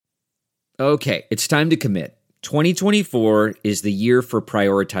Okay, it's time to commit. 2024 is the year for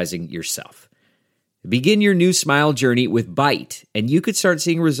prioritizing yourself. Begin your new smile journey with Byte, and you could start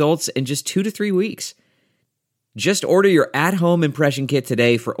seeing results in just 2 to 3 weeks. Just order your at-home impression kit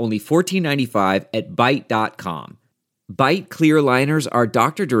today for only $14.95 at Byte.com. Byte clear liners are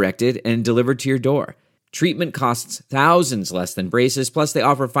doctor-directed and delivered to your door. Treatment costs thousands less than braces, plus they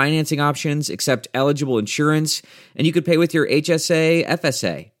offer financing options, accept eligible insurance, and you could pay with your HSA,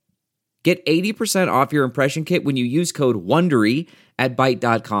 FSA. Get 80% off your impression kit when you use code WONDERY at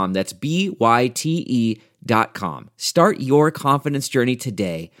Byte.com. That's BYTE.com. Start your confidence journey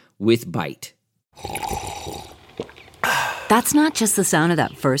today with Byte. That's not just the sound of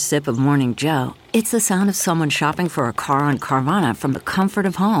that first sip of Morning Joe. It's the sound of someone shopping for a car on Carvana from the comfort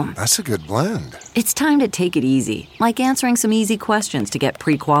of home. That's a good blend. It's time to take it easy, like answering some easy questions to get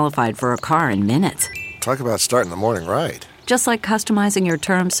pre-qualified for a car in minutes. Talk about starting the morning right. Just like customizing your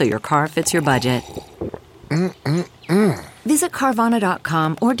terms so your car fits your budget. Visit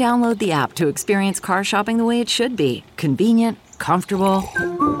Carvana.com or download the app to experience car shopping the way it should be. Convenient, comfortable.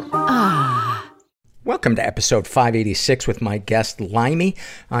 Welcome to episode 586 with my guest, Limey.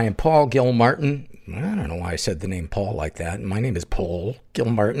 I am Paul Gilmartin. I don't know why I said the name Paul like that. My name is Paul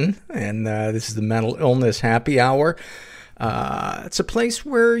Gilmartin, and this is the Mental Illness Happy Hour. It's a place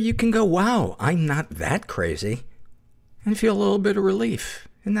where you can go, wow, I'm not that crazy, and feel a little bit of relief.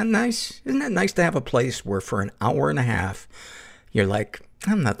 Isn't that nice? Isn't that nice to have a place where for an hour and a half, you're like,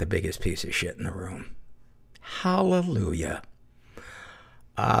 I'm not the biggest piece of shit in the room. Hallelujah.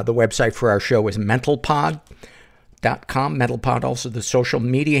 The website for our show is mentalpod.com. Mentalpod, also the social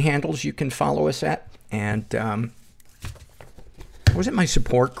media handles you can follow us at. And I was at my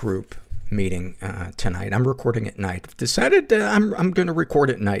support group meeting tonight. I'm recording at night. I've decided I'm going to record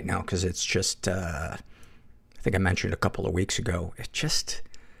at night now because it's just, I think I mentioned a couple of weeks ago, it just,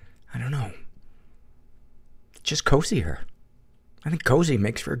 I don't know, it's just cozier. I think cozy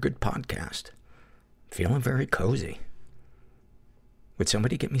makes for a good podcast. Feeling very cozy. Would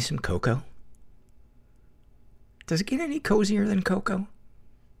somebody get me some cocoa? Does it get any cozier than cocoa?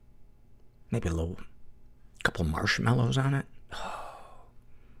 Maybe a couple marshmallows on it? Oh.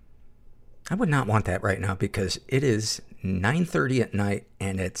 I would not want that right now because it is 9:30 at night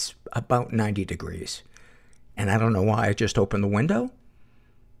and it's about 90 degrees. And I don't know why I just opened the window,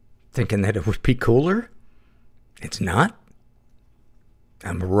 thinking that it would be cooler. It's not.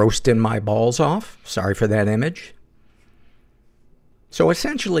 I'm roasting my balls off. Sorry for that image. So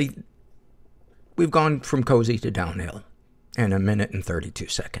essentially, we've gone from cozy to downhill in 1 minute and 32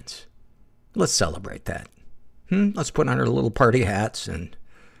 seconds. Let's celebrate that. Let's put on our little party hats and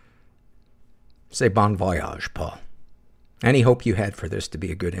say bon voyage, Paul. Any hope you had for this to be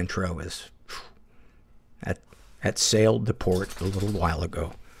a good intro is that sailed the port a little while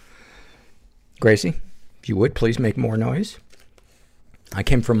ago. Gracie, if you would, please make more noise. I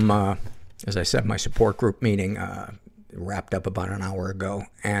came from, as I said, my support group meeting, wrapped up about an hour ago,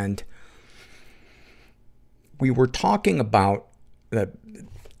 and we were talking about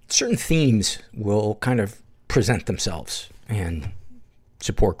certain themes will kind of present themselves in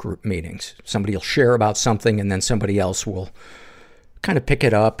support group meetings. Somebody will share about something, and then somebody else will kind of pick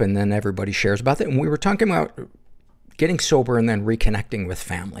it up, and then everybody shares about it. And we were talking about getting sober and then reconnecting with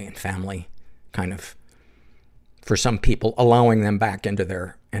family, and family kind of, for some people, allowing them back into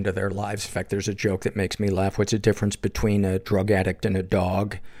their lives. In fact, there's a joke that makes me laugh. What's the difference between a drug addict and a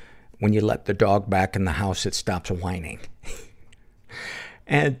dog? When you let the dog back in the house, it stops whining.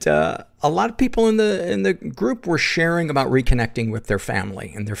 And a lot of people in the group were sharing about reconnecting with their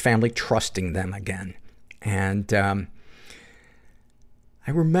family and their family trusting them again. And I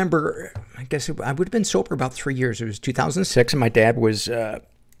remember, I guess I would have been sober about 3 years. It was 2006, and my dad was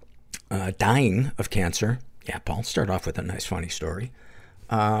dying of cancer. Yeah, Paul, start off with a nice, funny story.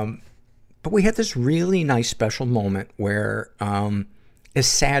 But we had this really nice, special moment where, as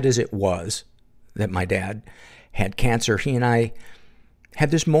sad as it was that my dad had cancer, he and I had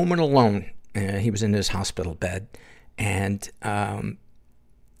this moment alone. He was in his hospital bed, and I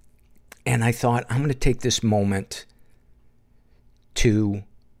thought, I'm going to take this moment to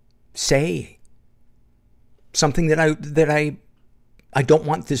say something that I don't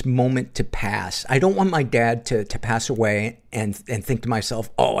want this moment to pass. I don't want my dad to pass away and think to myself,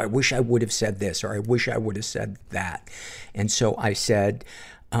 oh, I wish I would have said this, or I wish I would have said that. And so I said,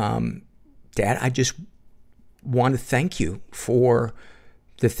 Dad, I just want to thank you for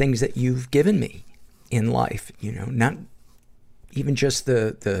the things that you've given me in life. You know, not even just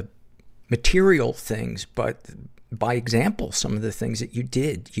the material things, but by example, some of the things that you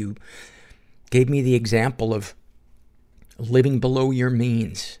did. You gave me the example of living below your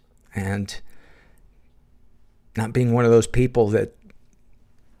means and not being one of those people that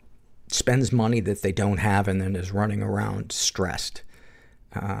spends money that they don't have and then is running around stressed.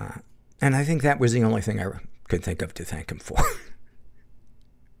 And I think that was the only thing I could think of to thank him for.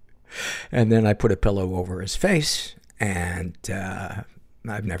 And then I put a pillow over his face, and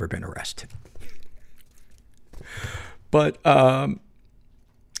I've never been arrested. But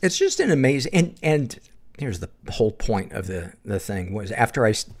it's just an amazing... And here's the whole point of the thing, was after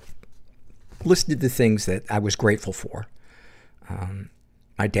I listed the things that I was grateful for,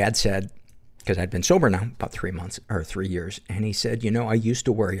 my dad said, because I'd been sober now about 3 years, and he said, I used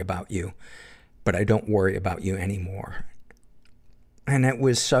to worry about you, but I don't worry about you anymore. And it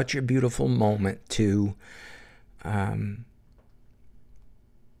was such a beautiful moment to know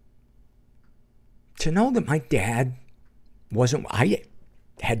that my dad I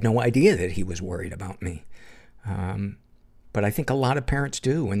had no idea that he was worried about me. But I think a lot of parents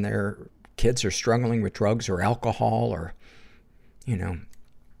do when their kids are struggling with drugs or alcohol or,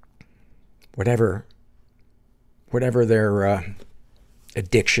 whatever their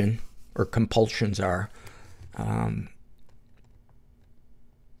addiction or compulsions are.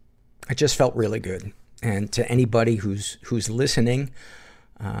 It just felt really good. And to anybody who's listening,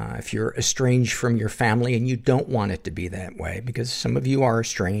 if you're estranged from your family and you don't want it to be that way, because some of you are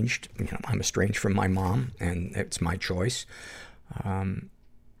estranged, I'm estranged from my mom, and it's my choice.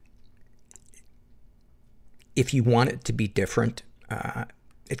 If you want it to be different,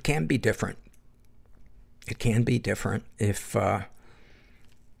 it can be different. It can be different if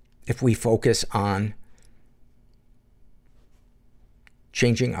we focus on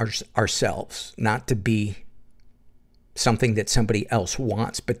changing ourselves, not to be something that somebody else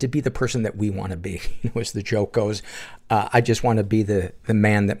wants, but to be the person that we want to be. As the joke goes, I just want to be the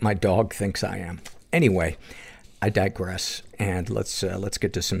man that my dog thinks I am. Anyway, I digress, and let's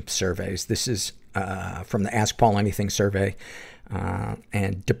get to some surveys. This is from the Ask Paul Anything survey.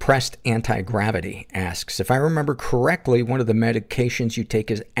 And Depressed Anti-Gravity asks, if I remember correctly, one of the medications you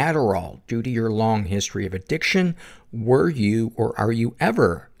take is Adderall. Due to your long history of addiction, were you or are you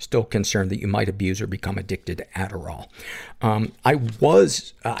ever still concerned that you might abuse or become addicted to Adderall?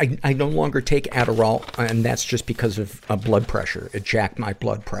 I no longer take Adderall, and that's just because of blood pressure. It jacked my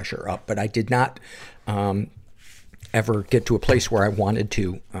blood pressure up, but I did not ever get to a place where I wanted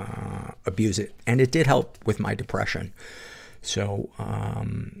to abuse it, and it did help with my depression. So,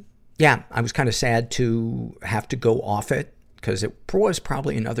 I was kind of sad to have to go off it, because it was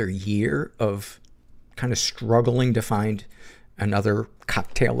probably another year of kind of struggling to find another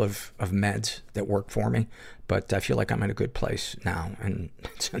cocktail of meds that work for me. But I feel like I'm in a good place now, and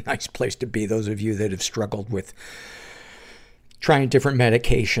it's a nice place to be. Those of you that have struggled with trying different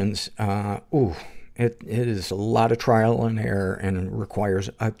medications, it is a lot of trial and error, and requires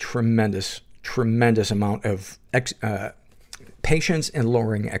a tremendous amount of patience and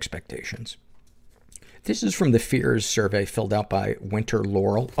lowering expectations. This is from the Fears survey filled out by Winter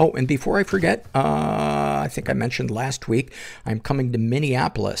Laurel. Oh, and before I forget, I think I mentioned last week, I'm coming to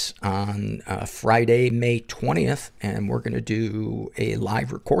Minneapolis on Friday, May 20th, and we're going to do a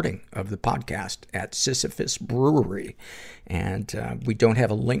live recording of the podcast at Sisyphus Brewery. And we don't have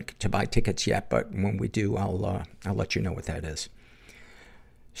a link to buy tickets yet, but when we do, I'll let you know what that is.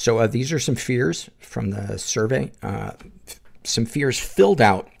 So these are some fears from the survey. Some fears filled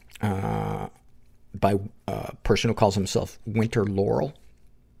out by a person who calls himself Winter Laurel.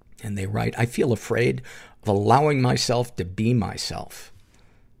 And they write, I feel afraid of allowing myself to be myself.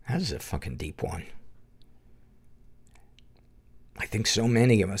 That is a fucking deep one. I think so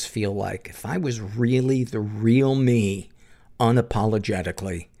many of us feel like if I was really the real me,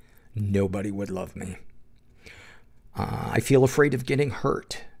 unapologetically, nobody would love me. I feel afraid of getting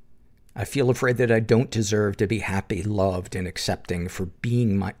hurt. I feel afraid that I don't deserve to be happy, loved, and accepted for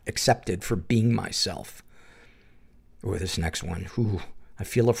being myself. Or this next one. I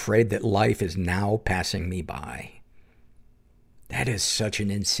feel afraid that life is now passing me by. That is such an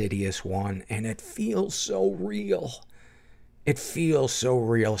insidious one, and it feels so real. It feels so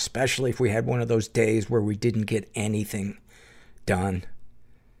real, especially if we had one of those days where we didn't get anything done.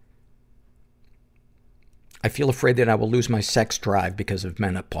 I feel afraid that I will lose my sex drive because of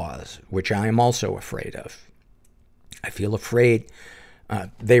menopause, which I am also afraid of. I feel afraid,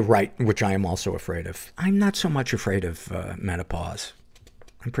 they write, which I am also afraid of. I'm not so much afraid of menopause.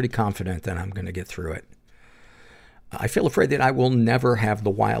 I'm pretty confident that I'm going to get through it. I feel afraid that I will never have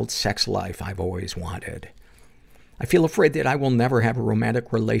the wild sex life I've always wanted. I feel afraid that I will never have a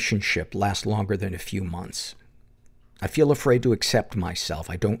romantic relationship last longer than a few months. I feel afraid to accept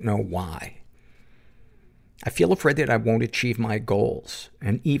myself. I don't know why. I feel afraid that I won't achieve my goals,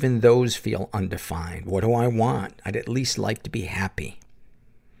 and even those feel undefined. What do I want? I'd at least like to be happy.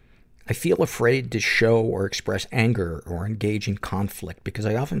 I feel afraid to show or express anger or engage in conflict because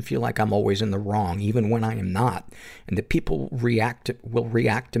I often feel like I'm always in the wrong, even when I am not, and that people will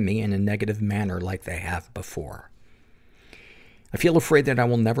react to me in a negative manner like they have before. I feel afraid that I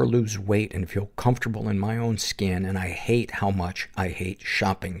will never lose weight and feel comfortable in my own skin, and I hate how much I hate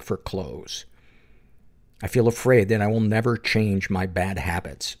shopping for clothes. I feel afraid that I will never change my bad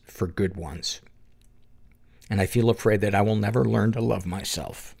habits for good ones. And I feel afraid that I will never learn to love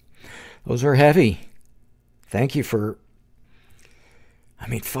myself. Those are heavy. Thank you for,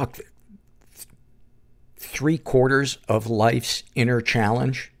 fuck, 3/4 of life's inner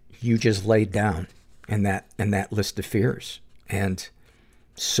challenge you just laid down in that list of fears. And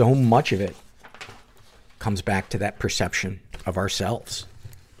so much of it comes back to that perception of ourselves.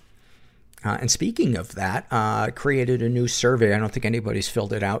 And speaking of that, I created a new survey. I don't think anybody's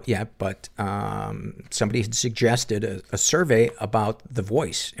filled it out yet, but somebody had suggested a survey about the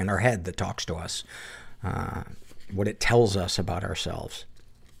voice in our head that talks to us, what it tells us about ourselves.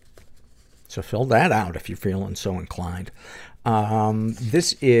 So fill that out if you're feeling so inclined.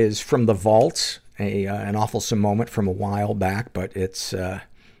 This is from the vaults, an awfulsome moment from a while back, but it's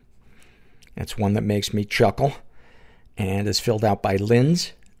one that makes me chuckle, and is filled out by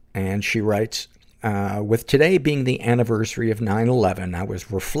Linz. And she writes, with today being the anniversary of 9/11, I was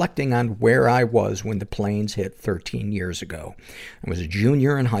reflecting on where I was when the planes hit 13 years ago. I was a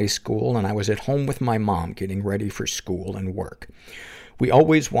junior in high school, and I was at home with my mom getting ready for school and work. We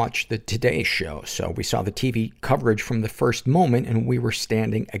always watched the Today Show, so we saw the TV coverage from the first moment, and we were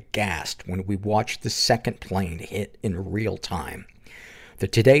standing aghast when we watched the second plane hit in real time. The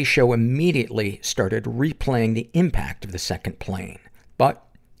Today Show immediately started replaying the impact of the second plane, but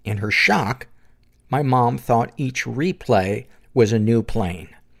in her shock, my mom thought each replay was a new plane.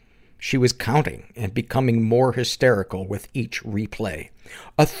 She was counting and becoming more hysterical with each replay.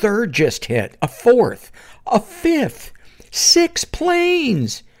 A third just hit, a fourth, a fifth, 6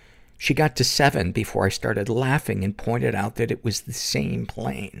 planes. She got to 7 before I started laughing and pointed out that it was the same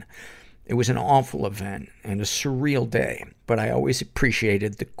plane. It was an awful event and a surreal day, but I always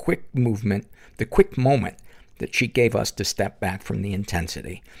appreciated the quick moment that she gave us to step back from the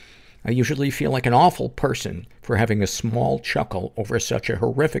intensity. I usually feel like an awful person for having a small chuckle over such a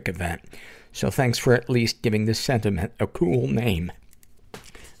horrific event, so thanks for at least giving this sentiment a cool name. I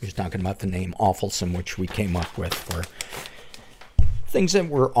was talking about the name Awfulsome, which we came up with for things that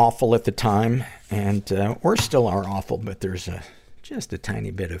were awful at the time, and or still are awful, but there's just a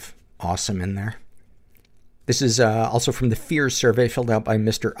tiny bit of awesome in there. This is also from the Fear survey filled out by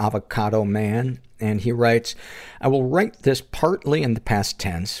Mr. Avocado Man. And he writes, I will write this partly in the past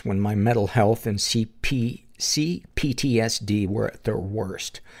tense when my mental health and CPTSD were at their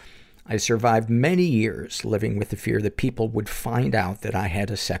worst. I survived many years living with the fear that people would find out that I had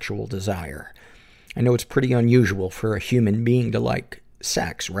a sexual desire. I know it's pretty unusual for a human being to like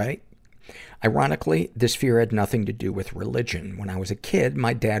sex, right? Ironically, this fear had nothing to do with religion. When I was a kid,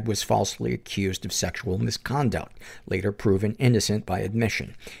 my dad was falsely accused of sexual misconduct, later proven innocent by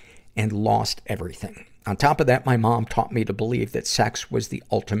admission, and lost everything. On top of that, my mom taught me to believe that sex was the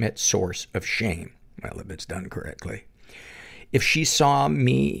ultimate source of shame. Well, if it's done correctly. If she saw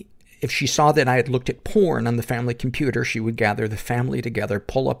that I had looked at porn on the family computer, she would gather the family together,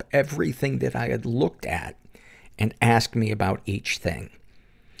 pull up everything that I had looked at, and ask me about each thing.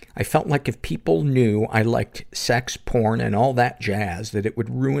 I felt like if people knew I liked sex, porn, and all that jazz, that it would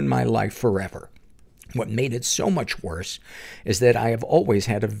ruin my life forever. What made it so much worse is that I have always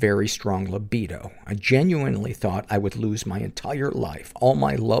had a very strong libido. I genuinely thought I would lose my entire life. All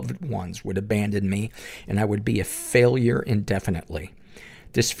my loved ones would abandon me, and I would be a failure indefinitely.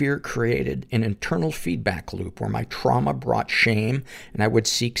 This fear created an internal feedback loop where my trauma brought shame, and I would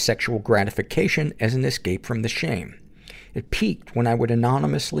seek sexual gratification as an escape from the shame. It peaked when I would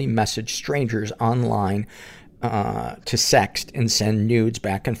anonymously message strangers online to sext and send nudes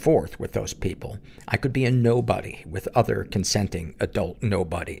back and forth with those people. I could be a nobody with other consenting adult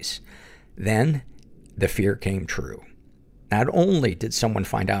nobodies. Then, the fear came true. Not only did someone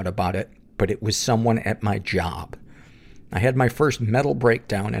find out about it, but it was someone at my job. I had my first mental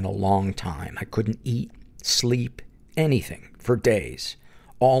breakdown in a long time. I couldn't eat, sleep, anything for days.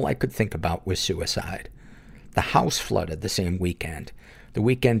 All I could think about was suicide. The house flooded the same weekend. The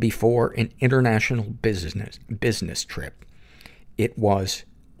weekend before, an international business trip. It was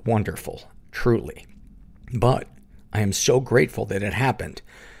wonderful, truly. But I am so grateful that it happened,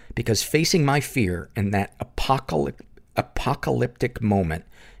 because facing my fear in that apocalyptic moment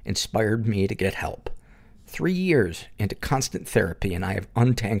inspired me to get help. 3 years into constant therapy, and I have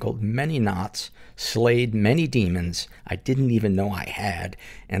untangled many knots, slayed many demons I didn't even know I had,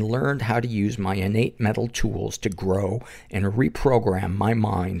 and learned how to use my innate mental tools to grow and reprogram my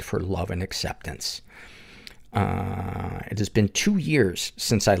mind for love and acceptance. It has been 2 years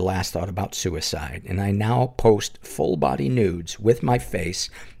since I last thought about suicide, and I now post full-body nudes with my face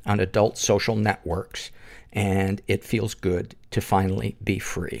on adult social networks, and it feels good to finally be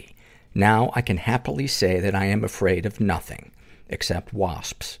free. Now I can happily say that I am afraid of nothing except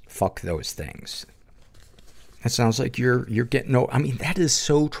wasps. Fuck those things. That sounds like you're getting I mean, that is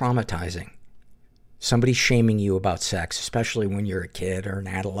so traumatizing. Somebody shaming you about sex, especially when you're a kid or an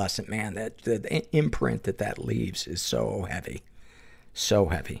adolescent, man, the imprint that leaves is so heavy. So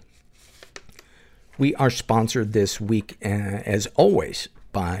heavy. We are sponsored this week, as always,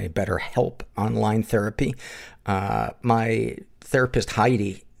 by BetterHelp Online Therapy. My therapist,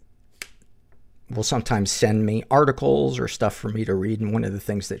 Heidi, will sometimes send me articles or stuff for me to read. And one of the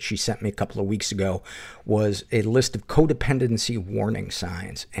things that she sent me a couple of weeks ago was a list of codependency warning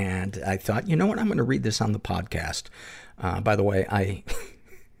signs. And I thought, you know what? I'm going to read this on the podcast. By the way,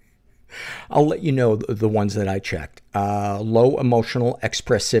 I'll let you know the ones that I checked. Low emotional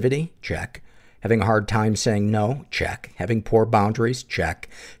expressivity, check. Having a hard time saying no, check. Having poor boundaries, check.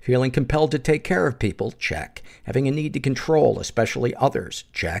 Feeling compelled to take care of people, check. Having a need to control, especially others,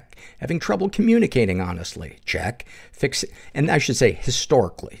 check. Having trouble communicating honestly, check. And I should say,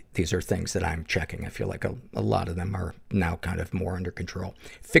 historically, these are things that I'm checking. I feel like a lot of them are now kind of more under control.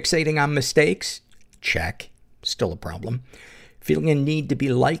 Fixating on mistakes, check. Still a problem. Feeling a need to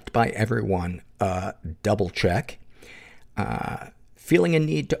be liked by everyone, double check. Feeling a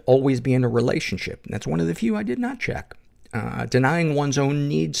need to always be in a relationship. That's one of the few I did not check. Denying one's own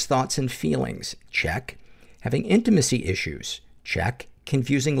needs, thoughts, and feelings. Check. Having intimacy issues. Check.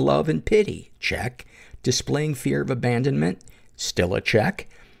 Confusing love and pity. Check. Displaying fear of abandonment. Still a check.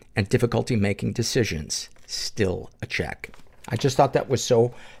 And difficulty making decisions. Still a check. I just thought that was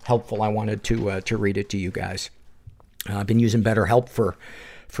so helpful. I wanted to read it to you guys. I've been using BetterHelp for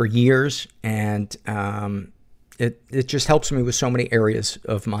years, and it just helps me with so many areas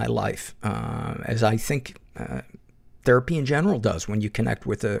of my life, as I think therapy in general does when you connect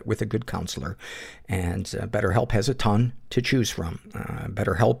with a good counselor. And BetterHelp has a ton to choose from.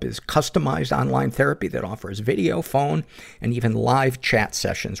 BetterHelp is customized online therapy that offers video, phone, and even live chat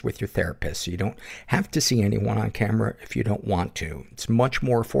sessions with your therapist. So you don't have to see anyone on camera if you don't want to. It's much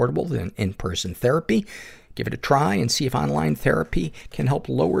more affordable than in-person therapy. Give it a try and see if online therapy can help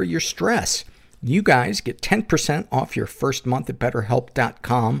lower your stress. You guys get 10% off your first month at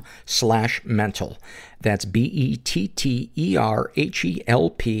BetterHelp.com/mental. That's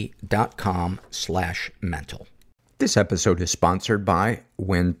BetterHelp.com/mental. This episode is sponsored by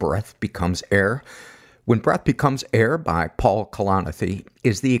When Breath Becomes Air. When Breath Becomes Air by Paul Kalanithi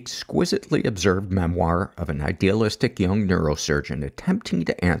is the exquisitely observed memoir of an idealistic young neurosurgeon attempting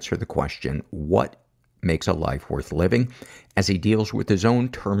to answer the question, what makes a life worth living, as he deals with his own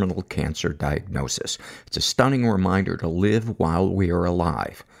terminal cancer diagnosis. It's a stunning reminder to live while we are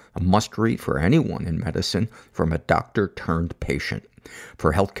alive. A must-read for anyone in medicine, from a doctor-turned-patient.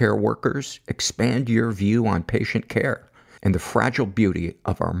 For healthcare workers, expand your view on patient care and the fragile beauty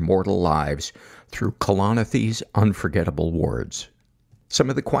of our mortal lives through Kalanithi's unforgettable words. Some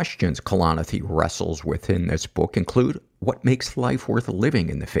of the questions Kalanithi wrestles with in this book include, what makes life worth living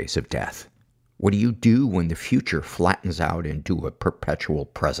in the face of death? What do you do when the future flattens out into a perpetual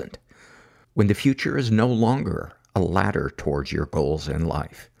present? When the future is no longer a ladder towards your goals in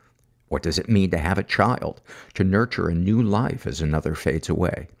life? What does it mean to have a child, to nurture a new life as another fades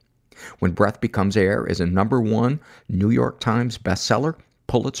away? When Breath Becomes Air is a #1 New York Times bestseller,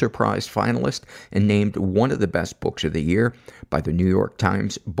 Pulitzer Prize finalist, and named one of the best books of the year by the New York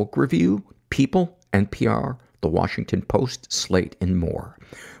Times Book Review, People, NPR, The Washington Post, Slate, and more.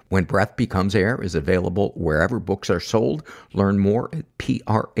 When Breath Becomes Air is available wherever books are sold. Learn more at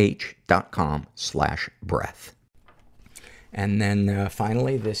prh.com/breath. And then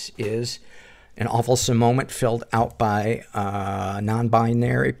finally, this is an awfulsome moment filled out by a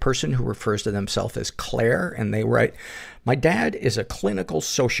non-binary person who refers to themselves as Claire. And they write, my dad is a clinical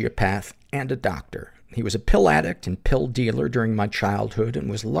sociopath and a doctor. He was a pill addict and pill dealer during my childhood and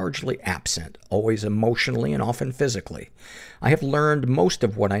was largely absent, always emotionally and often physically. I have learned most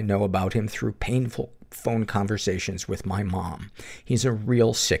of what I know about him through painful phone conversations with my mom. He's a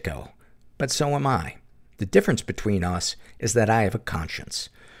real sicko. But so am I. The difference between us is that I have a conscience.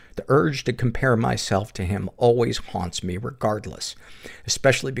 The urge to compare myself to him always haunts me regardless,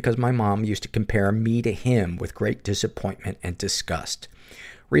 especially because my mom used to compare me to him with great disappointment and disgust.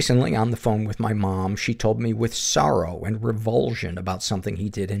 Recently, on the phone with my mom, she told me with sorrow and revulsion about something he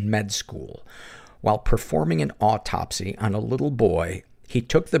did in med school. While performing an autopsy on a little boy, he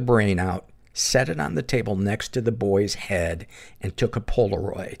took the brain out, set it on the table next to the boy's head, and took a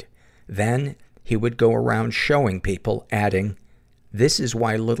Polaroid. Then he would go around showing people, adding, "This is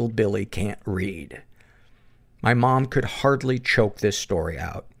why little Billy can't read." My mom could hardly choke this story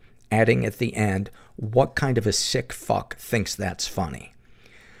out, adding at the end, "What kind of a sick fuck thinks that's funny?"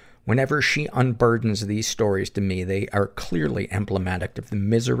 Whenever she unburdens these stories to me, they are clearly emblematic of the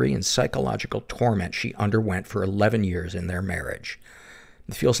misery and psychological torment she underwent for 11 years in their marriage.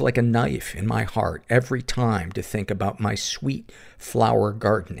 It feels like a knife in my heart every time to think about my sweet flower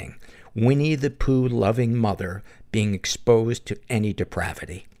gardening, Winnie the Pooh loving mother being exposed to any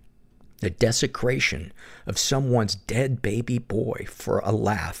depravity. The desecration of someone's dead baby boy for a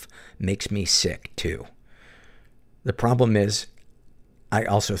laugh makes me sick, too. The problem is, I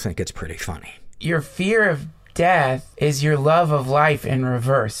also think it's pretty funny. Your fear of death is your love of life in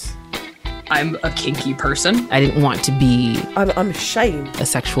reverse. I'm a kinky person. I didn't want to be I'm ashamed. a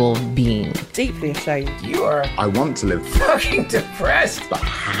sexual being. Deeply ashamed. You are I want to live. fucking depressed. But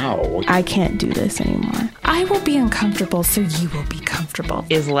how? I can't do this anymore. I will be uncomfortable so you will be comfortable.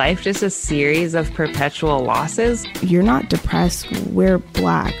 Is life just a series of perpetual losses? You're not depressed. We're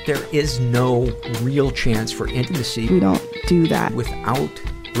black. There is no real chance for intimacy. We don't do that. Without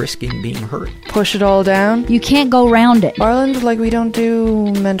risking being hurt. Push it all down. You can't go around it. Ireland, like, we don't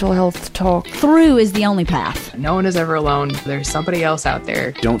do mental health talk. Through is the only path. No one is ever alone. There's somebody else out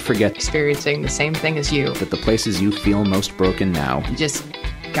there Don't forget experiencing the same thing as you. that the places you feel most broken now You just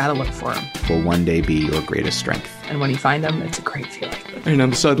gotta look for them. will one day be your greatest strength. And when you find them, it's a great feeling. And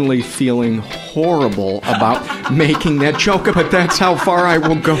I'm suddenly feeling horrible about making that joke, but that's how far I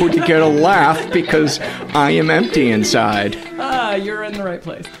will go to get a laugh because I am empty inside. You're in the right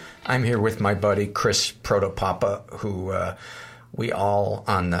place. I'm here with my buddy Chris Protopapa, who we all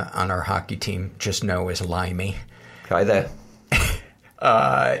on our hockey team just know as Limey. Hi there.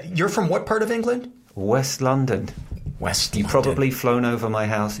 You're from what part of England? West London. West You've London. probably flown over my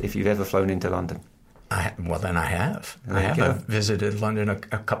house if you've ever flown into London. Well, then I have. There you go. I've visited London a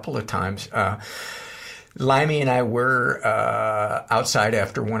couple of times. Limey and I were outside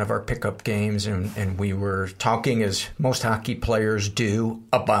after one of our pickup games, and we were talking, as most hockey players do,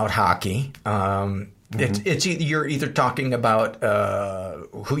 about hockey. It's you're either talking about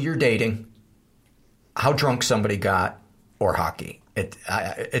who you're dating, how drunk somebody got, or hockey.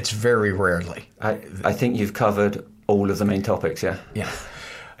 It's very rarely. I think you've covered all of the main topics, yeah?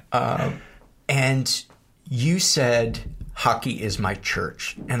 Yeah. And you said, hockey is my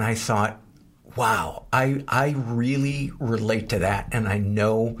church. And I thought, wow, I really relate to that. And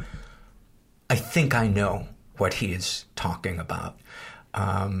I think I know what he is talking about.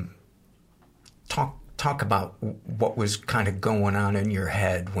 Talk about what was kind of going on in your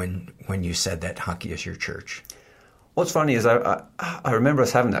head when you said that hockey is your church. What's funny is I remember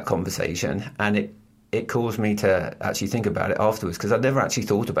us having that conversation, and it caused me to actually think about it afterwards, because I'd never actually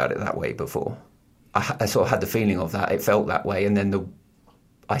thought about it that way before. I sort of had the feeling of that. It felt that way, and then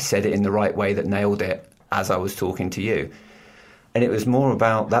I said it in the right way that nailed it as I was talking to you. And it was more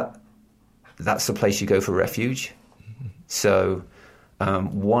about that's the place you go for refuge. So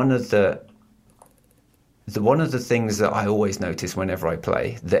one of the things that I always notice whenever I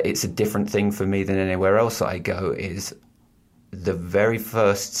play, that it's a different thing for me than anywhere else I go, is the very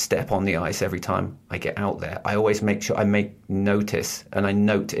first step on the ice every time I get out there. I always make sure I note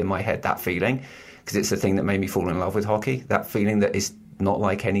in my head that feeling, because it's the thing that made me fall in love with hockey, that feeling that is not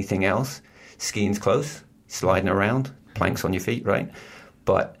like anything else. Skiing's close, sliding around, planks on your feet, right?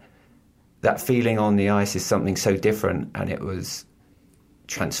 But that feeling on the ice is something so different, and it was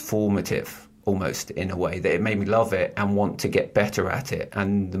transformative almost, in a way that it made me love it and want to get better at it.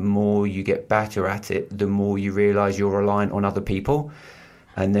 And the more you get better at it, the more you realise you're reliant on other people.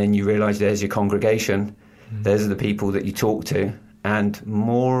 And then you realise there's your congregation, there's the people that you talk to, and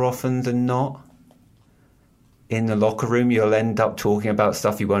more often than not, in the locker room, you'll end up talking about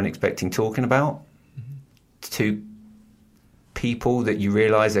stuff you weren't expecting talking about to people that you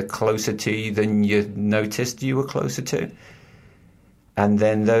realise are closer to you than you noticed you were closer to. And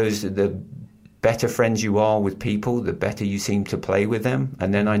then the better friends you are with people, the better you seem to play with them.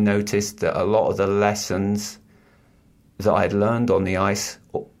 And then I noticed that a lot of the lessons that I'd learned on the ice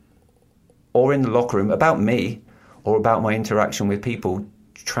or in the locker room about me or about my interaction with people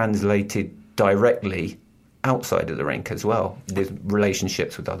translated directly outside of the rink as well, with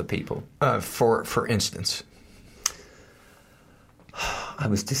relationships with other people. For instance? I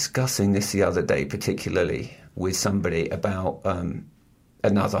was discussing this the other day, particularly with somebody about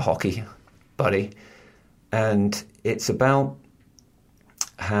another hockey buddy. And it's about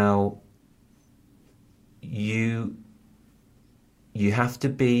how you have to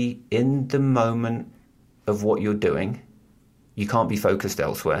be in the moment of what you're doing. You can't be focused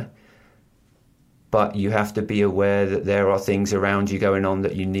elsewhere. But you have to be aware that there are things around you going on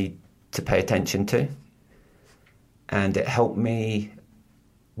that you need to pay attention to. And it helped me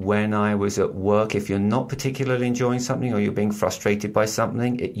when I was at work. If you're not particularly enjoying something or you're being frustrated by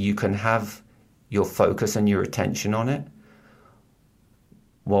something, you can have your focus and your attention on it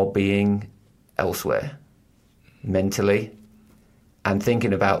while being elsewhere mentally and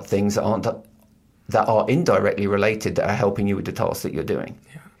thinking about things that are indirectly related, that are helping you with the task that you're doing.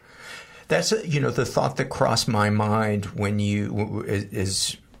 Yeah. That's the thought that crossed my mind when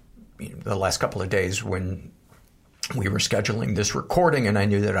the last couple of days when we were scheduling this recording, and I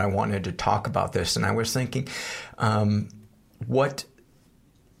knew that I wanted to talk about this, and I was thinking, what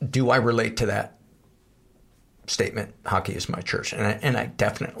do I relate to that statement, hockey is my church? And I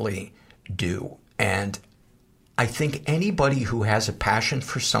definitely do. And I think anybody who has a passion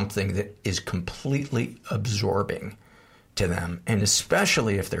for something that is completely absorbing to them, and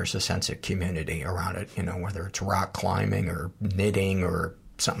especially if there's a sense of community around it, whether it's rock climbing or knitting or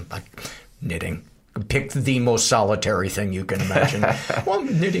something like knitting. Pick the most solitary thing you can imagine. Well,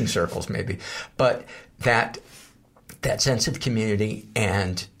 knitting circles maybe. But that sense of community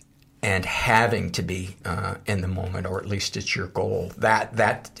and having to be in the moment, or at least it's your goal,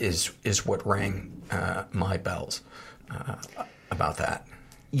 that is what rang my bells about that.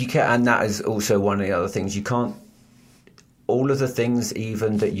 You can, and that is also one of the other things. You can't, all of the things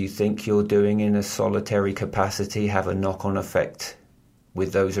even that you think you're doing in a solitary capacity have a knock-on effect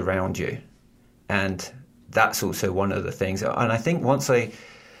with those around you. And that's also one of the things. And I think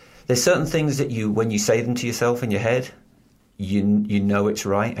there's certain things that when you say them to yourself in your head, you know it's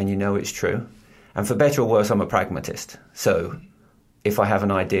right and you know it's true. And for better or worse, I'm a pragmatist. So if I have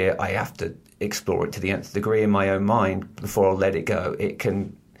an idea, I have to explore it to the nth degree in my own mind before I'll let it go. It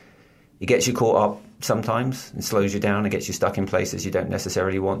gets you caught up sometimes and slows you down and gets you stuck in places you don't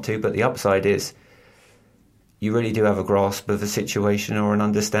necessarily want to. But the upside is you really do have a grasp of a situation or an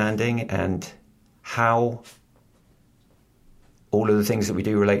understanding, and how all of the things that we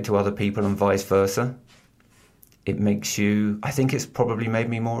do relate to other people and vice versa. It makes you, I think it's probably made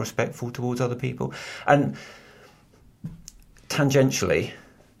me more respectful towards other people. And tangentially,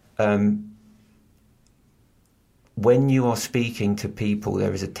 when you are speaking to people,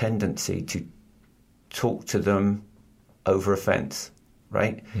 there is a tendency to talk to them over a fence,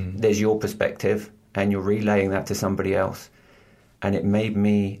 right? There's your perspective and you're relaying that to somebody else. And it made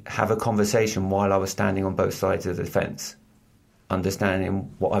me have a conversation while I was standing on both sides of the fence,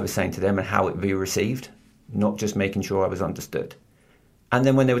 understanding what I was saying to them and how it would be received, not just making sure I was understood. And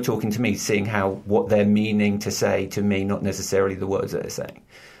then when they were talking to me, seeing what they're meaning to say to me, not necessarily the words that they're saying.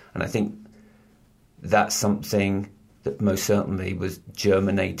 And I think that's something that most certainly was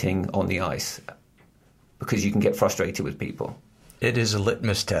germinating on the ice, because you can get frustrated with people. It is a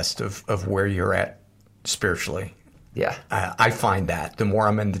litmus test of where you're at spiritually. Yeah. I find that the more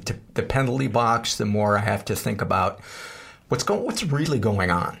I'm in the penalty box, the more I have to think about what's really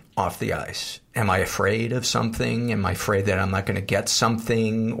going on off the ice. Am I afraid of something? Am I afraid that I'm not going to get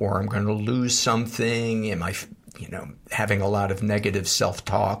something, or I'm going to lose something? Am I, having a lot of negative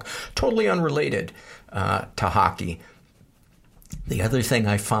self-talk? Totally unrelated to hockey. The other thing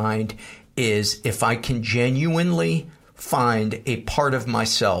I find is if I can genuinely find a part of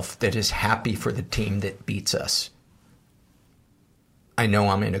myself that is happy for the team that beats us, I know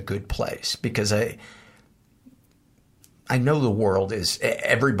I'm in a good place, because I know the world is,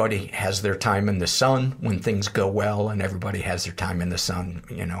 everybody has their time in the sun when things go well, and everybody has their time in the sun,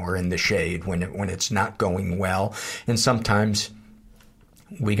 or in the shade when it's not going well. And sometimes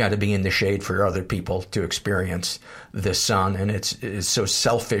we got to be in the shade for other people to experience the sun. And it's so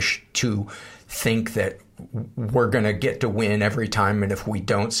selfish to think that we're going to get to win every time, and if we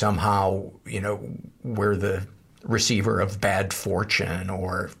don't, somehow, we're the receiver of bad fortune,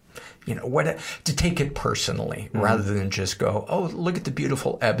 or to take it personally, rather than just go, oh, look at the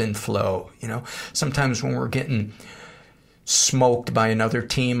beautiful ebb and flow. Sometimes when we're getting smoked by another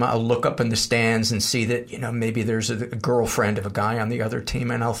team, I'll look up in the stands and see that, maybe there's a girlfriend of a guy on the other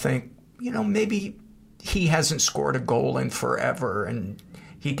team, and I'll think, maybe he hasn't scored a goal in forever, and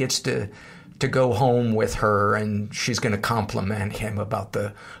he gets to go home with her, and she's going to compliment him about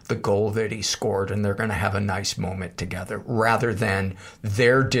the goal that he scored, and they're going to have a nice moment together, rather than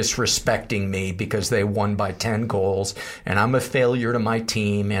they're disrespecting me because they won by 10 goals, and I'm a failure to my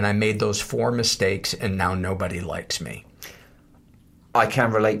team, and I made those 4 mistakes, and now nobody likes me. I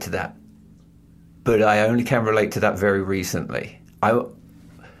can relate to that, but I only can relate to that very recently.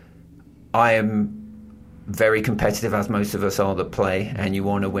 I am very competitive, as most of us are that play, and you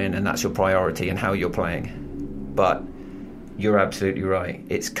want to win, and that's your priority and how you're playing. But you're absolutely right.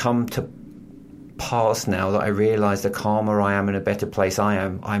 It's come to pass now that I realise the calmer I am and a better place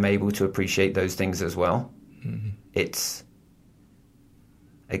I'm able to appreciate those things as well. Mm-hmm. It's,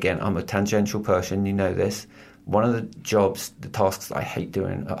 again, I'm a tangential person, you know this. One of the tasks that I hate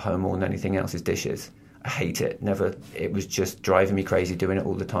doing at home more than anything else is dishes. I hate it. It was just driving me crazy doing it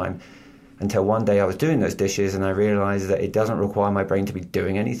all the time. Until one day I was doing those dishes and I realised that it doesn't require my brain to be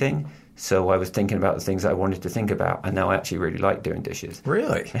doing anything. So I was thinking about the things that I wanted to think about, and now I actually really like doing dishes.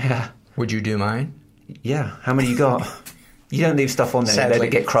 Really? Yeah. Would you do mine? Yeah. How many you got? You don't leave stuff on there and let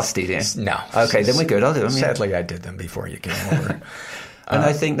it get crusty, do you? No. Okay, then we're good. I'll do them. Sadly, I did them before you came over. And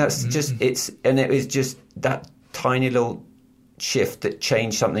I think that's just, it was just that tiny little shift that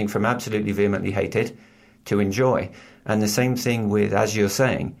changed something from absolutely vehemently hated to enjoy. And the same thing with, as you're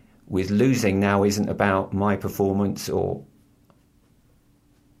saying, with losing now isn't about my performance or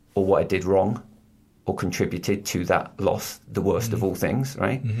what I did wrong or contributed to that loss, the worst of all things,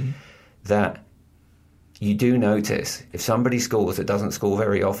 right? Mm-hmm. That you do notice if somebody scores that doesn't score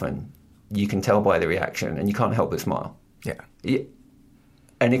very often, you can tell by the reaction and you can't help but smile. Yeah.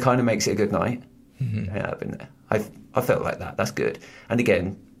 And it kind of makes it a good night. Mm-hmm. Yeah, I've been there. I felt like that. That's good. And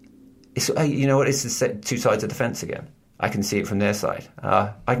again, it's, you know what? It's the two sides of the fence again. I can see it from their side.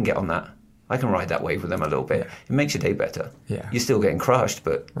 I can get on that. I can ride that wave with them a little bit. It makes your day better. Yeah. You're still getting crushed,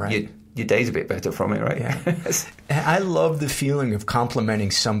 but your day's a bit better from it, right? Yeah. I love the feeling of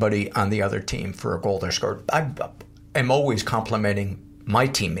complimenting somebody on the other team for a goal they scored. I am always complimenting my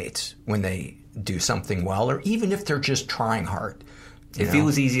teammates when they do something well, or even if they're just trying hard. It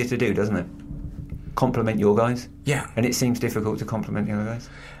feels easier to do, doesn't it? Compliment your guys. Yeah. And it seems difficult to compliment the other guys.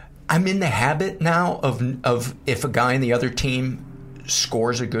 I'm in the habit now of if a guy in the other team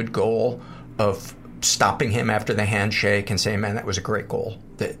scores a good goal, of stopping him after the handshake and saying, man, that was a great goal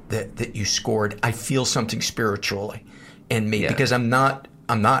that you scored. I feel something spiritually in me because I'm not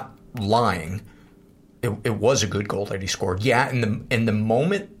lying. It was a good goal that he scored. Yeah, in the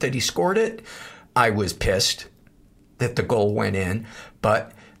moment that he scored it, I was pissed that the goal went in,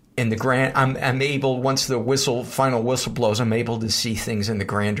 but in the grand, I'm able, once the final whistle blows, I'm able to see things in the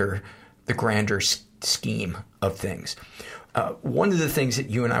grander scheme of things. One of the things that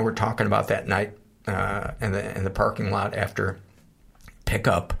you and I were talking about that night in the parking lot after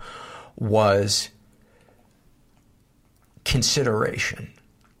pickup was consideration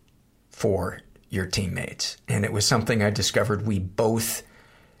for your teammates, and it was something I discovered we both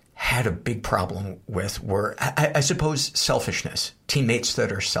had a big problem with, were I suppose selfishness. Teammates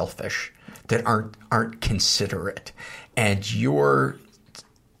that are selfish, that aren't considerate. And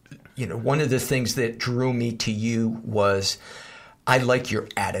one of the things that drew me to you was I like your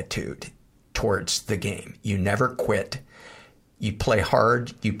attitude towards the game. You never quit. You play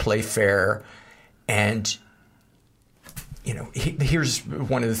hard, you play fair, and here's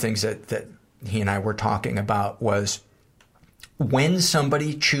one of the things that he and I were talking about was, when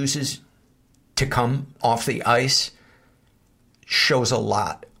somebody chooses to come off the ice, shows a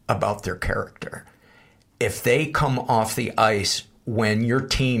lot about their character. If they come off the ice when your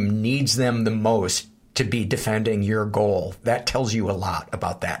team needs them the most to be defending your goal, that tells you a lot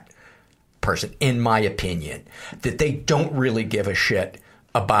about that person, in my opinion. That they don't really give a shit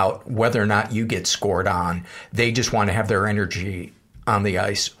about whether or not you get scored on. They just want to have their energy on the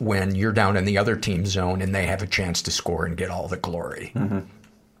ice when you're down in the other team's zone and they have a chance to score and get all the glory. Mm-hmm.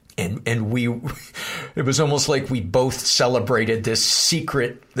 And it was almost like we both celebrated this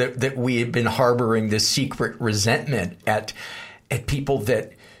secret that we had been harboring, this secret resentment at people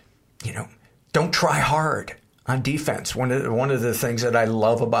that, don't try hard on defense. One of the things that I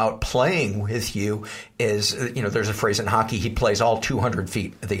love about playing with you is, there's a phrase in hockey, he plays all 200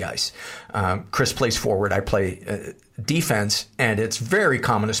 feet of the ice. Chris plays forward, I play defense, and it's very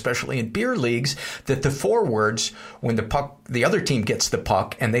common, especially in beer leagues, that the forwards, when the other team gets the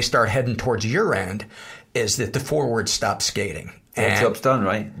puck and they start heading towards your end, is that the forwards stop skating. Their job's done,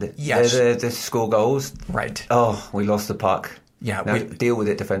 right? Yes. They score goals. Right. Oh, we lost the puck. Yeah, now, deal with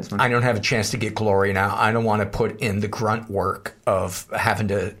it, defenseman. I don't have a chance to get glory now. I don't want to put in the grunt work of having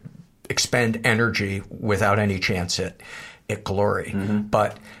to expend energy without any chance at glory. Mm-hmm.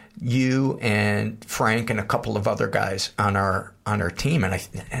 But you and Frank and a couple of other guys on our team, and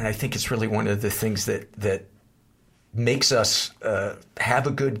I think it's really one of the things that makes us have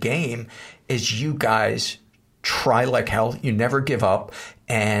a good game is you guys try like hell. You never give up,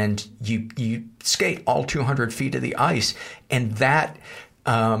 and you skate all 200 feet of the ice, and that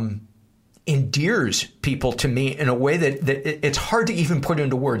endears people to me in a way that it's hard to even put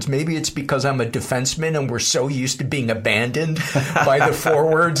into words. Maybe it's because I'm a defenseman and we're so used to being abandoned by the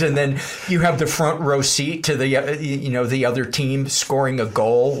forwards, and then you have the front row seat to the other team scoring a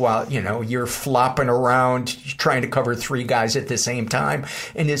goal while you're flopping around trying to cover three guys at the same time,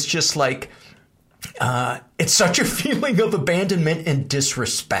 and it's just like it's such a feeling of abandonment and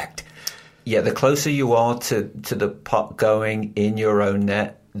disrespect. Yeah, the closer you are to the puck going in your own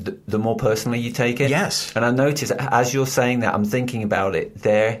net, the more personally you take it. Yes. And I notice as you're saying that, I'm thinking about it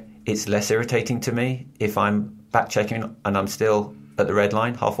there, it's less irritating to me if I'm back checking and I'm still at the red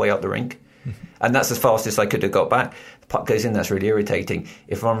line, halfway up the rink. And that's as fast as I could have got back. The puck goes in, that's really irritating.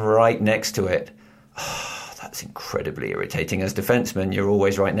 If I'm right next to it, that's incredibly irritating. As defenseman, you're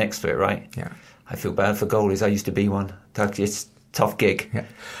always right next to it, right? Yeah. I feel bad for goalies. I used to be one. It's a tough gig. Yeah.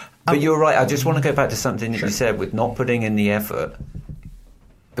 But you're right. I just want to go back to something that Sure. you said with not putting in the effort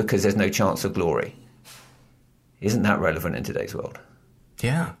because there's no chance of glory. Isn't that relevant in today's world?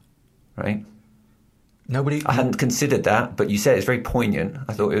 Yeah. Right? I hadn't considered that, but you said it's very poignant.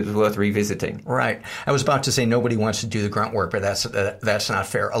 I thought it was worth revisiting. Right. I was about to say nobody wants to do the grunt work, but that's not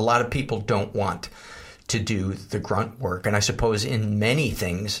fair. A lot of people don't want to do the grunt work, and I suppose in many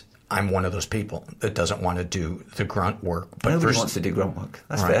things I'm one of those people that doesn't want to do the grunt work. But nobody wants to do grunt work.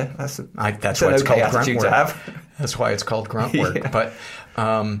 That's right. fair. That's why it's called grunt work. To have. That's why it's called grunt work. Yeah. But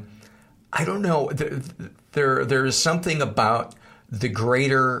I don't know. There is something about the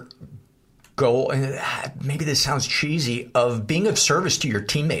greater goal, and maybe this sounds cheesy, of being of service to your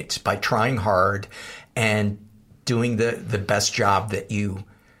teammates by trying hard and doing the best job that you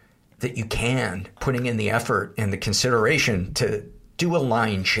can, putting in the effort and the consideration to do a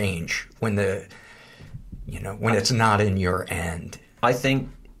line change when when it's not in your end. I think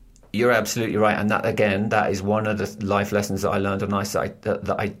you're absolutely right, and that is one of the life lessons that I learned on ice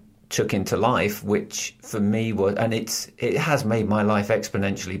that I took into life, which for me was, and it has made my life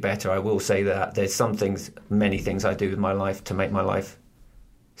exponentially better. I will say that there's many things I do with my life to make my life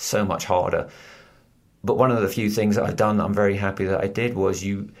so much harder. But one of the few things that I've done that I'm very happy that I did was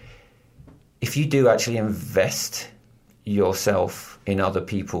if you do actually invest yourself in other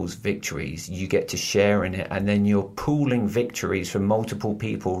people's victories, you get to share in it, and then you're pooling victories from multiple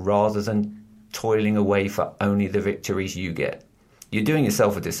people rather than toiling away for only the victories you get. You're doing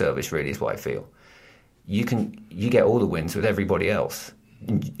yourself a disservice, really, is what I feel. You get all the wins with everybody else.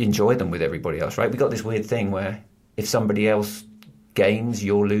 Enjoy them with everybody else, right? We got this weird thing where if somebody else gains,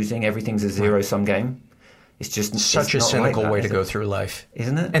 you're losing. Everything's a zero-sum game. It's just such a cynical way to go through life,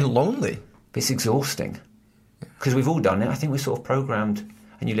 isn't it? And lonely. It's exhausting. Because we've all done it. I think we're sort of programmed.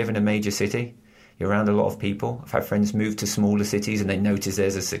 And you live in a major city, you're around a lot of people. I've had friends move to smaller cities and they notice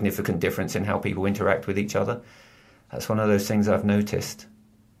there's a significant difference in how people interact with each other. That's one of those things I've noticed.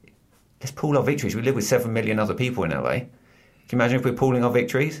 Let's pool our victories. We live with 7 million other people in LA. Can you imagine if we're pooling our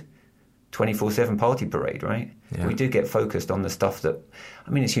victories? 24/7 party parade, right? Yeah. We do get focused on the stuff that,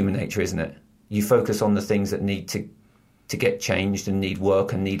 it's human nature, isn't it? You focus on the things that need to get changed and need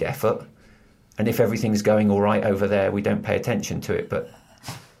work and need effort. And if everything's going all right over there, we don't pay attention to it. But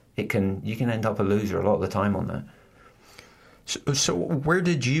you can end up a loser a lot of the time on that. So where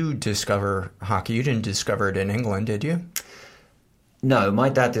did you discover hockey? You didn't discover it in England, did you? No, my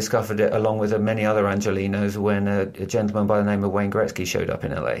dad discovered it along with many other Angelinos when a gentleman by the name of Wayne Gretzky showed up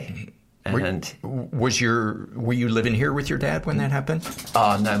in LA. And were you living here with your dad when that happened?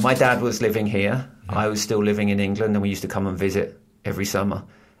 Oh, no, my dad was living here. I was still living in England, and we used to come and visit every summer.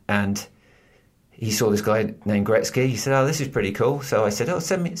 And he saw this guy named Gretzky. He said, "Oh, this is pretty cool." So I said, "Oh,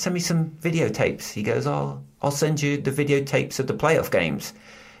 send me some videotapes." He goes, "Oh, I'll send you the videotapes of the playoff games,"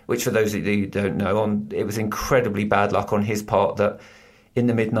 which for those of you who don't know, it was incredibly bad luck on his part that in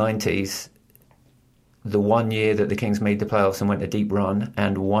the mid-90s, the one year that the Kings made the playoffs and went a deep run,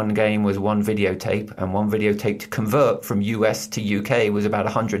 and one game was one videotape, and one videotape to convert from US to UK was about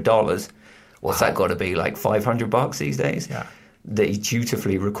 $100. What's that got to be, like $500 these days? Yeah. That he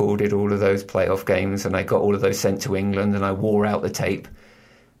dutifully recorded all of those playoff games, and I got all of those sent to England, and I wore out the tape.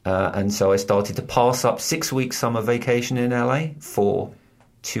 And so I started to pass up 6 weeks summer vacation in LA for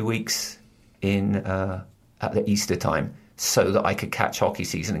 2 weeks at the Easter time so that I could catch hockey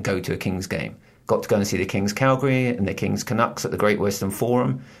season and go to a Kings game. Got to go and see the Kings Calgary and the Kings Canucks at the Great Western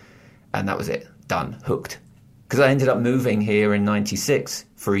Forum, and that was it. Done. Hooked. Because I ended up moving here in 96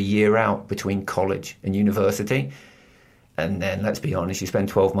 for a year out between college and university. And then, let's be honest, you spend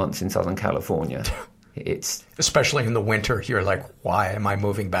 12 months in Southern California. It's especially in the winter. You're like, why am I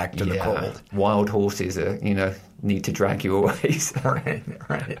moving back to the cold? Wild horses are, need to drag you away. So.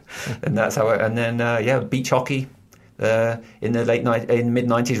 Right. And that's how. And then beach hockey in the mid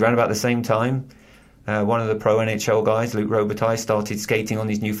 '90s, around about the same time. One of the pro NHL guys, Luke Robitaille, started skating on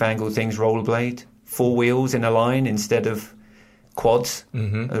these newfangled things, rollerblade, 4 wheels in a line instead of quads,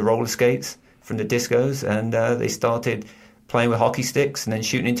 roller skates from the discos, and they started playing with hockey sticks and then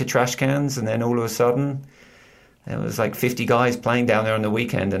shooting into trash cans, and then all of a sudden there was like 50 guys playing down there on the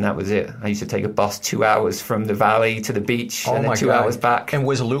weekend, and that was it. I used to take a bus 2 hours from the valley to the beach, and then 2 hours back. And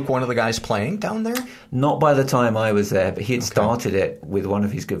was Luke one of the guys playing down there? Not by the time I was there, but he had started it with one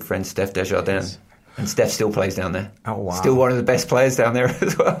of his good friends, Steph Desjardins. And Steph still plays down there. Oh, wow. Still one of the best players down there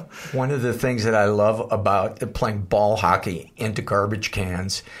as well. One of the things that I love about playing ball hockey into garbage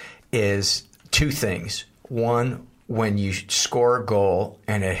cans is 2 things. One, when you score a goal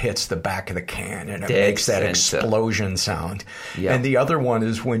and it hits the back of the can and it makes that explosion sound. Yep. And the other one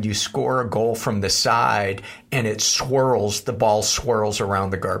is when you score a goal from the side and it swirls, the ball swirls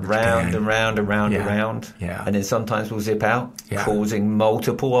around the garbage can. Around. Yeah. And then sometimes we'll zip out, causing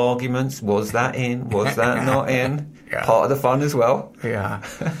multiple arguments. Was that in? Was that not in? Part of the fun as well. Yeah.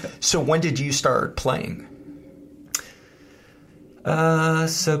 So when did you start playing?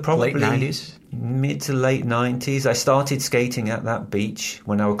 So probably late 90s? Mid to late 90s. I started skating at that beach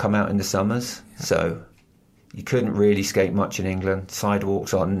when I would come out in the summers. So you couldn't really skate much in England.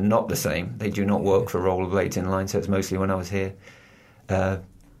 Sidewalks are not the same. They do not work for rollerblades inline, so it's mostly when I was here. But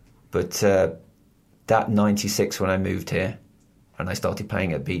that 96 when I moved here, and I started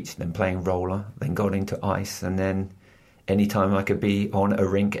playing at beach, then playing roller, then got into ice, and then anytime I could be on a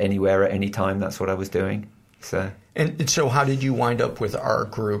rink anywhere at any time, that's what I was doing. So. And so how did you wind up with our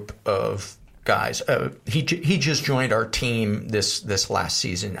group of guys? He just joined our team this last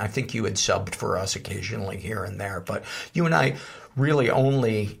season. I think you had subbed for us occasionally here and there, but you and I really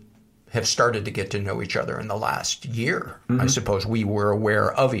only have started to get to know each other in the last year. I suppose we were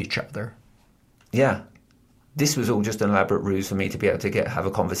aware of each other. Yeah. This was all just an elaborate ruse for me to be able to have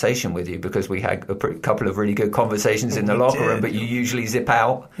a conversation with you, because we had a couple of really good conversations in the locker room, but you usually zip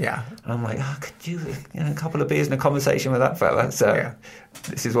out. Yeah. And I'm like, could you, a couple of beers and a conversation with that fella? So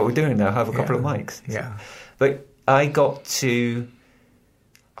this is what we're doing now, have a couple of mics. Yeah. But I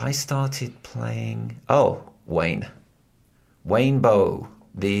started playing, Wayne Bowe,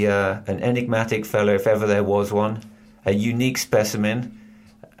 an enigmatic fellow, if ever there was one, a unique specimen,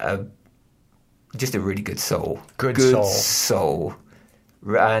 just a really good soul. Good soul.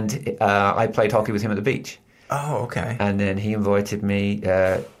 And I played hockey with him at the beach. Oh, okay. And then he invited me,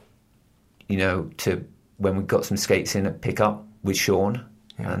 to when we got some skates in at pickup with Sean.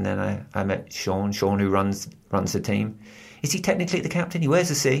 Yeah. And then I met Sean who runs the team. Is he technically the captain? He wears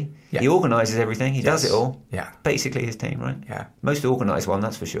the C. Yeah. He organises everything. He does it all. Yeah. Basically his team, right? Yeah. Most organised one,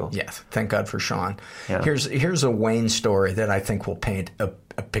 that's for sure. Yes. Thank God for Sean. Yeah. Here's a Wayne story that I think will paint a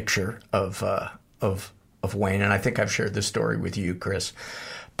picture of Wayne, and I think I've shared this story with you, Chris.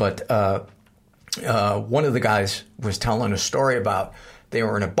 But one of the guys was telling a story about they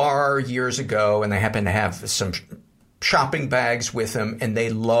were in a bar years ago, and they happened to have some shopping bags with them, and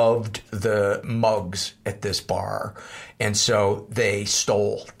they loved the mugs at this bar. And so they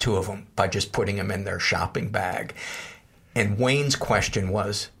stole 2 of them by just putting them in their shopping bag. And Wayne's question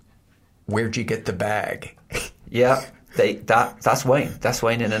was, where'd you get the bag? Yeah, that's Wayne. That's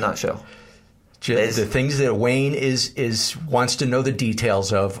Wayne in a nutshell. The things that Wayne wants to know the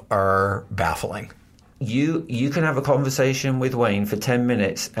details of are baffling. You can have a conversation with Wayne for 10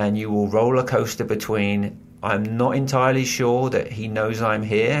 minutes and you will roller coaster between, I'm not entirely sure that he knows I'm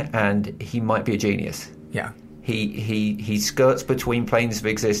here, and he might be a genius. Yeah. He skirts between planes of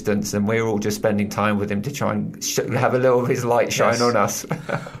existence, and we're all just spending time with him to try and have a little of his light shine on us.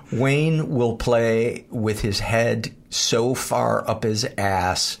 Wayne will play with his head so far up his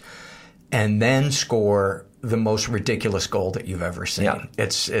ass and then score the most ridiculous goal that you've ever seen. Yeah.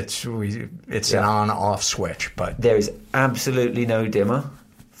 It's an on-off switch, but there is absolutely no dimmer.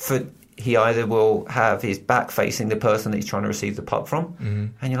 He either will have his back facing the person that he's trying to receive the puck from,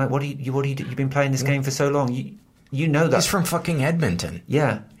 and you're like, what do you do? You've been playing this game for so long. You know that. He's from fucking Edmonton.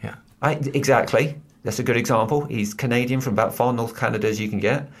 Yeah. Yeah. Exactly. That's a good example. He's Canadian from about far north Canada as you can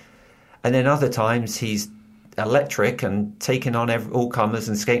get. And then other times he's electric and taking on all comers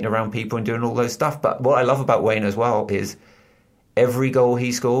and skating around people and doing all those stuff. But what I love about Wayne as well is every goal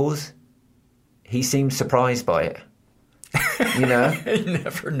he scores, he seems surprised by it. You know? I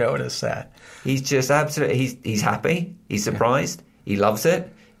never noticed that. He's just absolutely, he's happy, he's surprised, he loves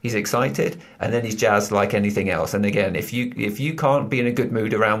it, he's excited, and then he's jazzed like anything else. And again, if you can't be in a good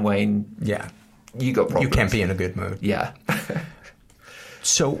mood around Wayne, you got problems. You can't be in a good mood. Yeah.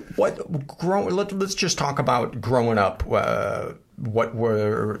 So let's just talk about growing up. What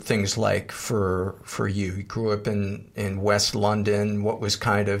were things like for you? You grew up in West London. What was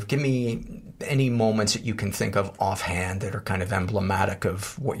give me any moments that you can think of offhand that are kind of emblematic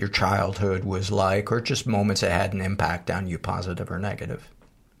of what your childhood was like, or just moments that had an impact on you, positive or negative?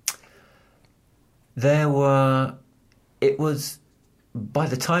 It was, by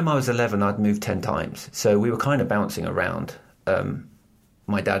the time I was 11, I'd moved 10 times. So we were kind of bouncing around.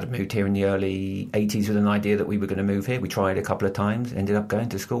 My dad had moved here in the early 80s with an idea that we were going to move here. We tried a couple of times, ended up going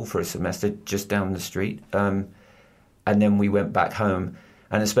to school for a semester just down the street. And then we went back home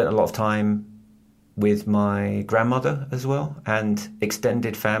and I spent a lot of time with my grandmother as well and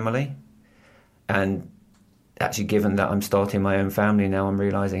extended family. And actually, given that I'm starting my own family now, I'm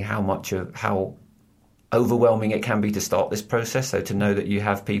realising how overwhelming it can be to start this process. So to know that you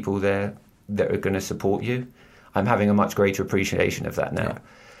have people there that are going to support you, I'm having a much greater appreciation of that now.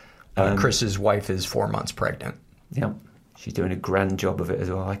 Yeah. Chris's wife is 4 months pregnant. Yeah, she's doing a grand job of it as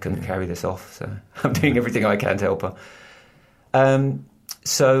well. I couldn't carry this off, so I'm doing everything I can to help her.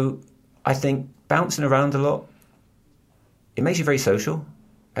 So I think bouncing around a lot, it makes you very social.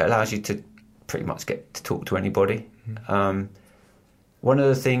 It allows you to pretty much get to talk to anybody. Mm-hmm. One of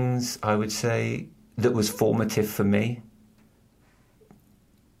the things I would say that was formative for me,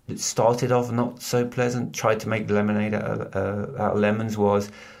 it started off not so pleasant, tried to make lemonade out of lemons, was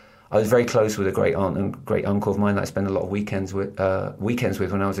I was very close with a great aunt and great uncle of mine that I spent a lot of weekends with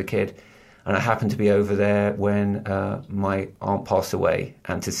when I was a kid. And I happened to be over there when my aunt passed away.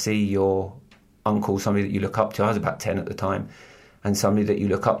 And to see your uncle, somebody that you look up to, I was about 10 at the time, and somebody that you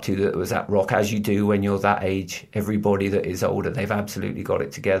look up to that was at rock, as you do when you're that age. Everybody that is older, they've absolutely got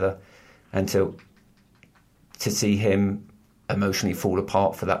it together. And to see him emotionally fall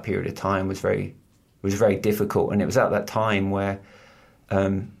apart for that period of time was very difficult. And it was at that time where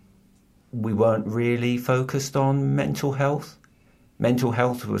we weren't really focused on mental health. Mental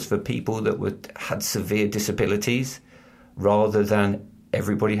health was for people that had severe disabilities, rather than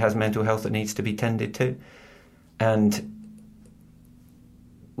everybody has mental health that needs to be tended to. And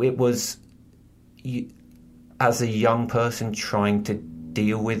it was, as a young person, trying to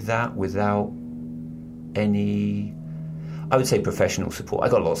deal with that without any, I would say, professional support. I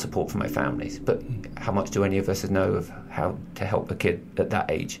got a lot of support from my families, but how much do any of us know of how to help a kid at that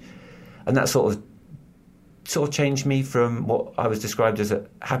age? And that sort of changed me from what I was described as a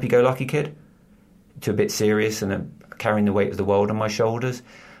happy-go-lucky kid to a bit serious and carrying the weight of the world on my shoulders.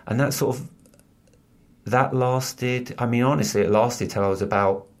 And that lasted, I mean, honestly, it lasted till I was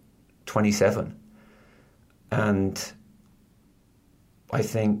about 27. And I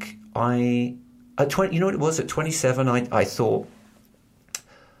think at 20, you know what it was? At 27, I thought,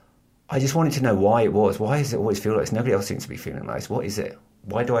 I just wanted to know why it was. Why does it always feel like this? Nobody else seems to be feeling like this. What is it?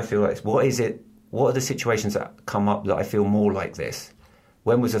 Why do I feel like this? What is it? What are the situations that come up that I feel more like this?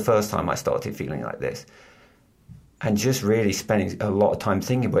 When was the first time I started feeling like this? And just really spending a lot of time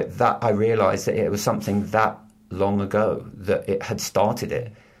thinking about it, that I realised that it was something that long ago that it had started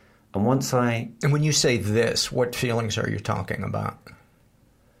it. And once And when you say this, what feelings are you talking about?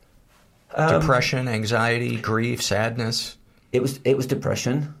 Depression, anxiety, grief, sadness? It was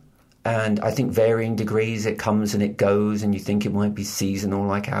depression. And I think varying degrees, it comes and it goes, and you think it might be seasonal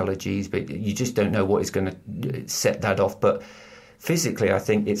like allergies, but you just don't know what is going to set that off. But physically, I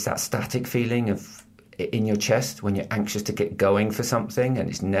think it's that static feeling in your chest when you're anxious to get going for something and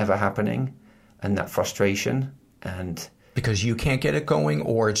it's never happening, and that frustration. And because you can't get it going,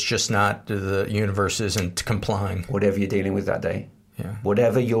 or it's just not, the universe isn't complying. Whatever you're dealing with that day. Yeah.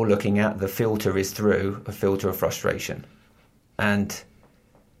 Whatever you're looking at, the filter is through a filter of frustration. And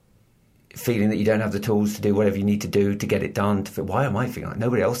feeling that you don't have the tools to do whatever you need to do to get it done. Why am I feeling like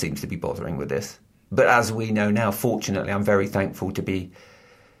nobody else seems to be bothering with this? But as we know now, fortunately, I'm very thankful to be,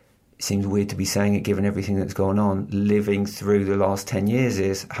 it seems weird to be saying it given everything that's gone on, living through the last 10 years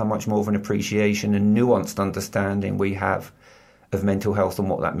is how much more of an appreciation and nuanced understanding we have of mental health and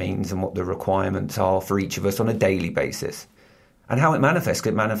what that means and what the requirements are for each of us on a daily basis. And how it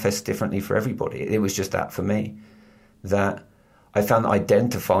manifests differently for everybody. It was just that for me, that I found that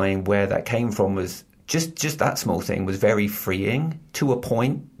identifying where that came from was just that small thing was very freeing, to a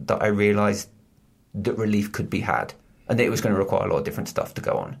point that I realised that relief could be had and that it was going to require a lot of different stuff to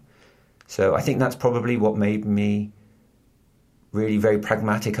go on. So I think that's probably what made me really very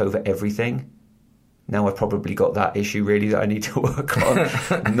pragmatic over everything. Now I've probably got that issue really that I need to work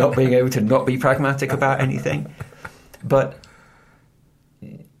on, not being able to not be pragmatic about anything. But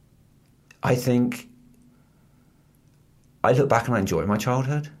I think I look back and I enjoy my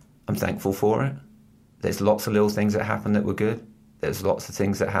childhood. I'm thankful for it. There's lots of little things that happened that were good. There's lots of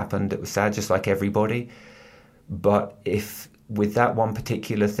things that happened that were sad, just like everybody. But if with that one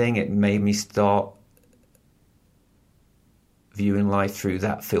particular thing, it made me start viewing life through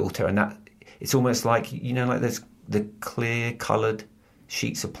that filter. And that it's almost like, you know, like there's the clear coloured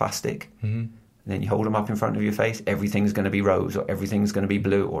sheets of plastic. Mm-hmm. And then you hold them up in front of your face, everything's going to be rose, or everything's going to be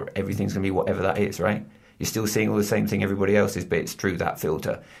blue, or everything's going to be whatever that is, right? You're still seeing all the same thing everybody else is, but it's through that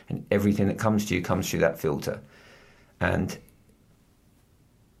filter. And everything that comes to you comes through that filter. And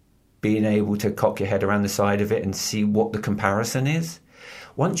being able to cock your head around the side of it and see what the comparison is.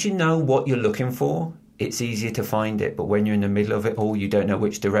 Once you know what you're looking for, it's easier to find it. But when you're in the middle of it all, you don't know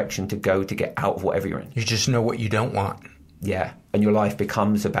which direction to go to get out of whatever you're in. You just know what you don't want. Yeah, and your life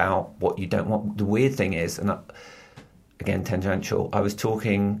becomes about what you don't want. The weird thing is, and again, tangential, I was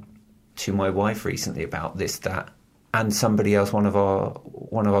talking to my wife recently about this, that, and somebody else, one of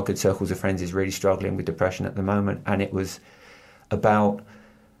our good circles of friends is really struggling with depression at the moment, and it was about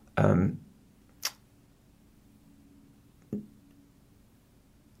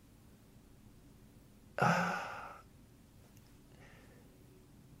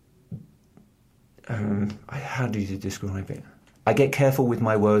how do you describe it? I get careful with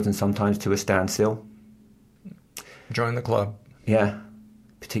my words and sometimes to a standstill. Join the club. Yeah,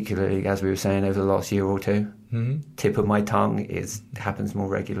 particularly as we were saying over the last year or two. Mm-hmm. Tip of my tongue happens more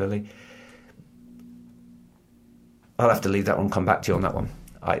regularly. I'll have to leave that one, come back to you on that one.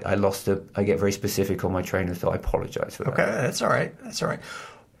 I get very specific on my trainers, so I apologise for that. Okay, that's all right. That's all right.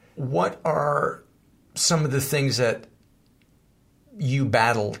 What are some of the things that you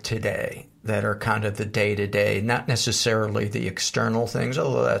battle today that are kind of the day-to-day, not necessarily the external things,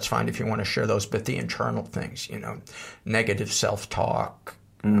 although that's fine if you want to share those, but the internal things, you know, negative self-talk,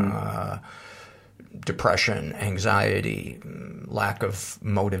 depression, anxiety, lack of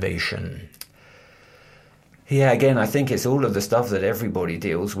motivation? Yeah, again, I think it's all of the stuff that everybody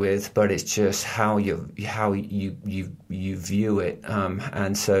deals with, but it's just how you view it.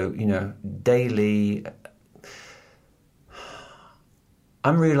 And so, you know, daily,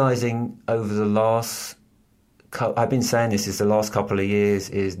 I'm realizing over the last, I've been saying this is the last couple of years,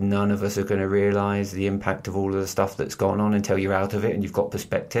 is none of us are going to realize the impact of all of the stuff that's gone on until you're out of it and you've got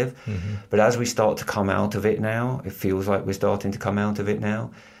perspective. Mm-hmm. But as we start to come out of it now, it feels like we're starting to come out of it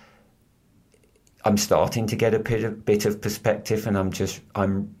now. I'm starting to get a bit of perspective, and I'm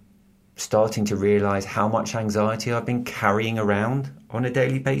starting to realize how much anxiety I've been carrying around on a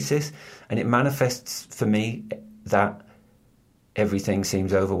daily basis. And it manifests for me that everything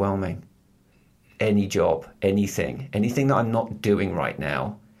seems overwhelming. Any job, anything that I'm not doing right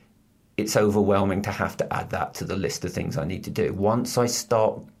now, it's overwhelming to have to add that to the list of things I need to do. Once I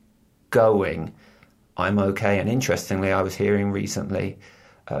start going, I'm okay. And interestingly, I was hearing recently,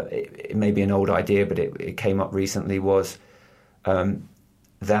 it may be an old idea, but it came up recently, was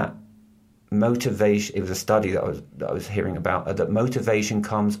that motivation, it was a study that I was hearing about, that motivation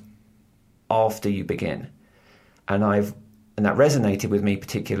comes after you begin. And that resonated with me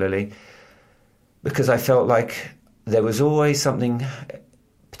particularly because I felt like there was always something,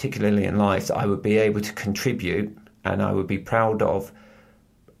 particularly in life, that I would be able to contribute and I would be proud of,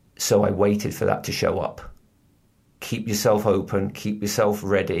 so I waited for that to show up. Keep yourself open, keep yourself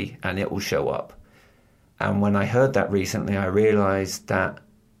ready, and it will show up. And when I heard that recently, I realized that,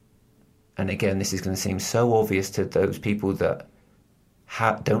 and again, this is going to seem so obvious to those people that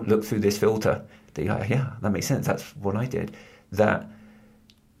don't look through this filter, that you're like, yeah, that makes sense, that's what I did, that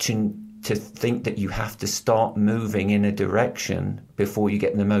to think that you have to start moving in a direction before you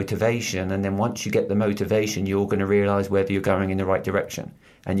get the motivation, and then once you get the motivation, you're going to realize whether you're going in the right direction.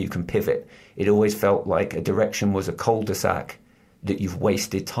 And you can pivot. It always felt like a direction was a cul-de-sac that you've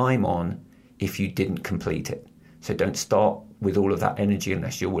wasted time on if you didn't complete it. So don't start with all of that energy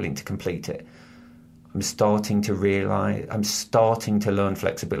unless you're willing to complete it. I'm starting to learn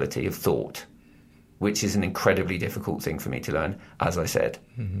flexibility of thought, which is an incredibly difficult thing for me to learn. As I said,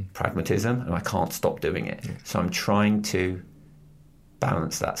 pragmatism, and I can't stop doing it. Yeah. So I'm trying to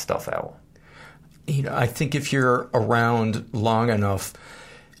balance that stuff out. You know, I think if you're around long enough,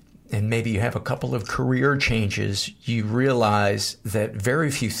 and maybe you have a couple of career changes, you realize that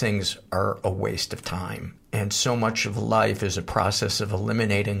very few things are a waste of time. And so much of life is a process of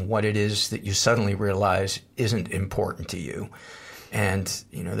eliminating what it is that you suddenly realize isn't important to you. And,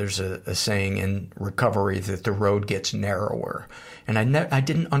 you know, there's a saying in recovery that the road gets narrower. And I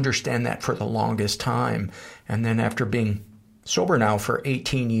didn't understand that for the longest time. And then after being sober now for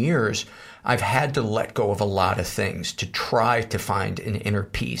 18 years, I've had to let go of a lot of things to try to find an inner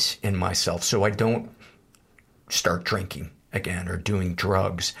peace in myself so I don't start drinking again or doing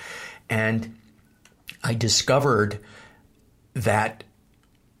drugs. And I discovered that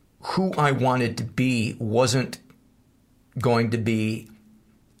who I wanted to be wasn't going to be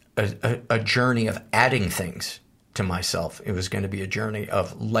a journey of adding things to myself. It was going to be a journey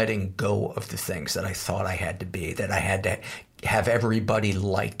of letting go of the things that I thought I had to be, that I had to have everybody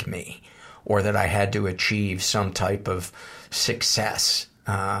like me, or that I had to achieve some type of success.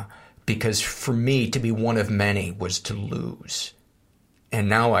 Because for me, to be one of many was to lose. And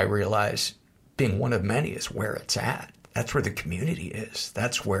now I realize being one of many is where it's at. That's where the community is.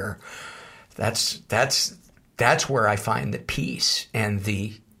 That's where I find the peace and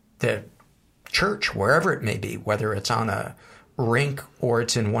the church, wherever it may be, whether it's on a rink or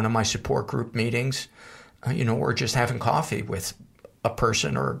it's in one of my support group meetings, or just having coffee with a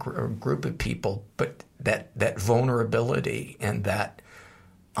person or a group of people. But that vulnerability and that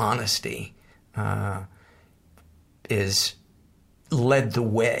honesty is led the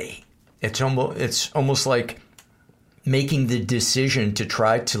way. It's almost like making the decision to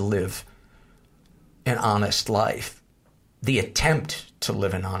try to live an honest life, the attempt to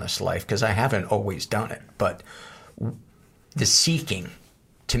live an honest life, because I haven't always done it, but the seeking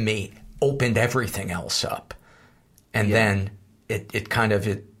to me opened everything else up. And then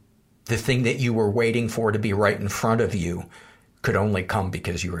the thing that you were waiting for to be right in front of you could only come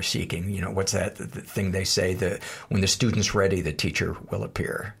because you were seeking. What's that the thing they say, that when the student's ready, the teacher will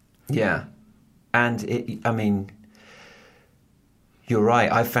appear. Yeah. And you're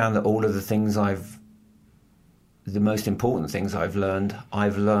right. I found that all of the most important things I've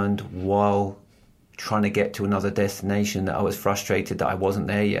learned while trying to get to another destination, that I was frustrated that I wasn't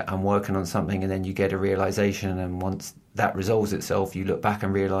there yet. I'm working on something, and then you get a realization, and once that resolves itself, you look back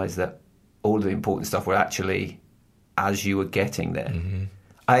and realize that all the important stuff were actually as you were getting there.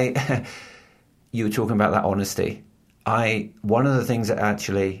 Mm-hmm. You were talking about that honesty. One of the things that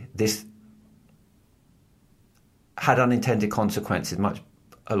actually this had unintended consequences,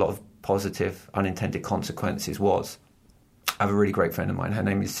 a lot of positive unintended consequences, was I have a really great friend of mine. Her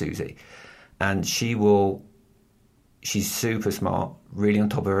name is Susie, and she's super smart, really on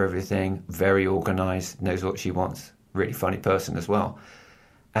top of everything, very organized, knows what she wants, really funny person as well.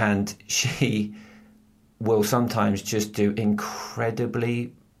 And she will sometimes just do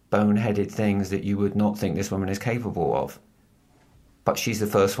incredibly boneheaded things that you would not think this woman is capable of. But she's the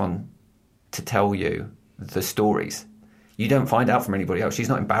first one to tell you the stories. You don't find out from anybody else. She's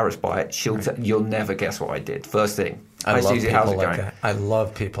not embarrassed by it. You'll never guess what I did. First thing. I love people like that. I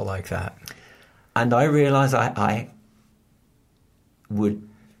love people like that. And I realized I would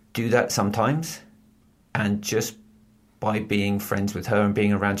do that sometimes, and just by being friends with her and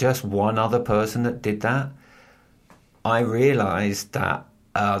being around just one other person that did that, I realized that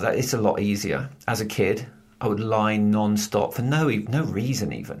it's a lot easier. As a kid, I would lie non-stop for no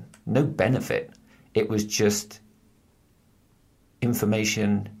reason, even no benefit. It was just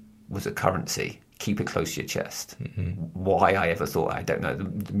information was a currency. Keep it close to your chest. Mm-hmm. Why I ever thought, I don't know,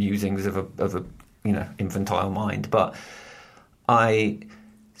 the musings of a infantile mind. But I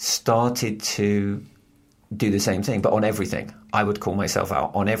started to do the same thing, but on everything. I would call myself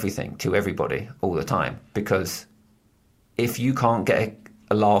out on everything to everybody all the time, because if you can't get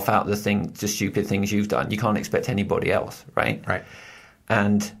a laugh out of the stupid things you've done, you can't expect anybody else, right? Right.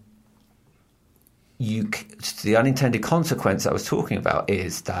 And the unintended consequence I was talking about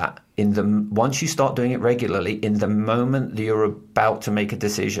is that once you start doing it regularly, in the moment that you're about to make a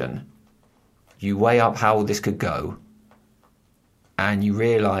decision, you weigh up how this could go, and you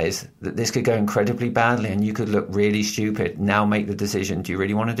realize that this could go incredibly badly and you could look really stupid. Now make the decision. Do you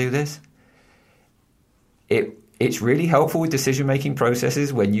really want to do this? It's really helpful with decision-making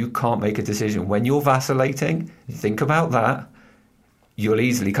processes when you can't make a decision. When you're vacillating, think about that. You'll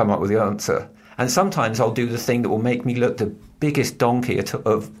easily come up with the answer. And sometimes I'll do the thing that will make me look the biggest donkey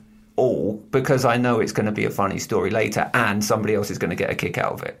of all, because I know it's going to be a funny story later and somebody else is going to get a kick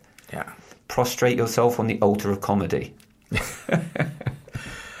out of it. Yeah. Prostrate yourself on the altar of comedy.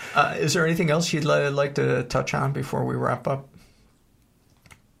 Is there anything else you'd like to touch on before we wrap up?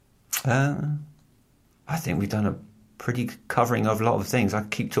 I think we've done a pretty covering of a lot of things. I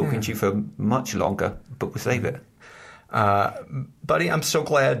keep talking to you for much longer, but we'll save it. Buddy, I'm so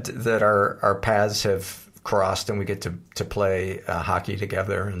glad that our paths have crossed and we get to play hockey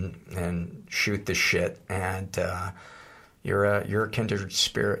together and shoot the shit. And you're a kindred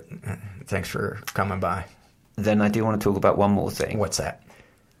spirit. Thanks for coming by. Then I do want to talk about one more thing. What's that?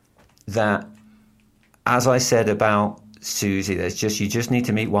 That, as I said about Susie, you just need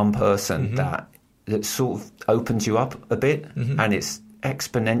to meet one person that sort of opens you up a bit, and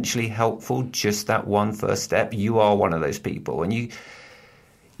exponentially helpful, just that one first step, you are one of those people. And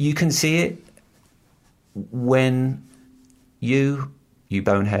you can see it when you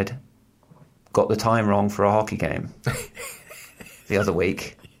bonehead, got the time wrong for a hockey game the other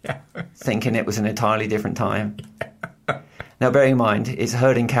week, thinking it was an entirely different time. Now, bearing in mind, it's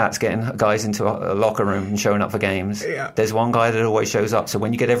herding cats getting guys into a locker room and showing up for games. Yeah. There's one guy that always shows up. So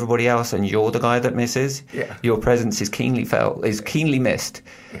when you get everybody else and you're the guy that misses, your presence is keenly felt, is keenly missed.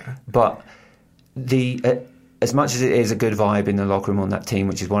 Yeah. But as much as it is a good vibe in the locker room on that team,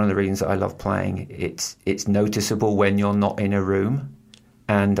 which is one of the reasons that I love playing, it's noticeable when you're not in a room.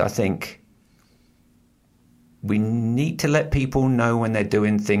 And I think we need to let people know when they're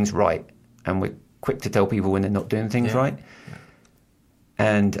doing things right. And we're quick to tell people when they're not doing things right.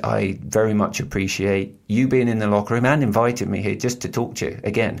 And I very much appreciate you being in the locker room and inviting me here just to talk to you.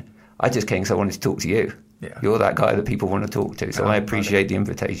 Again, I just came because I wanted to talk to you. Yeah. You're that guy that people want to talk to, so I appreciate the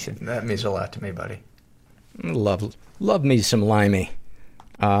invitation. That means a lot to me, buddy. Love me some Limey.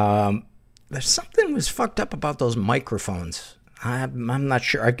 There's something was fucked up about those microphones. I'm not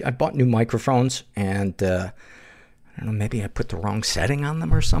sure. I bought new microphones, and I don't know, maybe I put the wrong setting on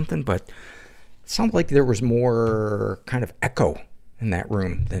them or something, but it sounded like there was more kind of echo in that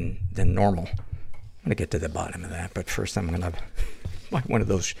room than normal. I'm going to get to the bottom of that, but first I'm going to buy one of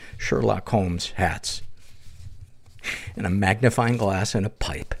those Sherlock Holmes hats and a magnifying glass and a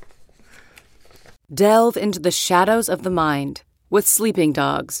pipe. Delve into the shadows of the mind with Sleeping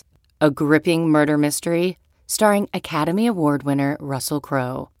Dogs, a gripping murder mystery starring Academy Award winner Russell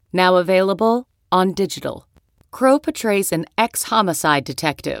Crowe. Now available on digital. Crowe portrays an ex-homicide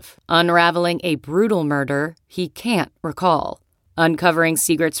detective unraveling a brutal murder he can't recall. Uncovering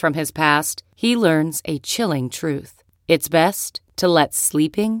secrets from his past, he learns a chilling truth. It's best to let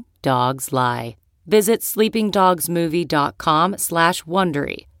sleeping dogs lie. Visit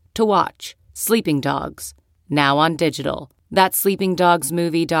sleepingdogsmovie.com/Wondery to watch Sleeping Dogs, now on digital. That's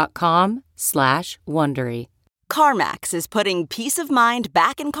sleepingdogsmovie.com/Wondery. CarMax is putting peace of mind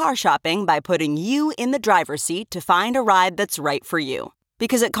back in car shopping by putting you in the driver's seat to find a ride that's right for you.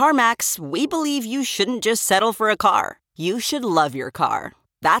 Because at CarMax, we believe you shouldn't just settle for a car. You should love your car.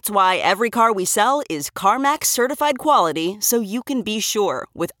 That's why every car we sell is CarMax certified quality, so you can be sure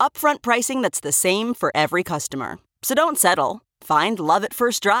with upfront pricing that's the same for every customer. So don't settle. Find love at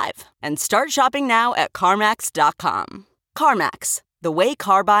first drive and start shopping now at CarMax.com. CarMax, the way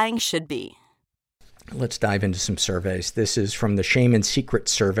car buying should be. Let's dive into some surveys. This is from the Shame and Secret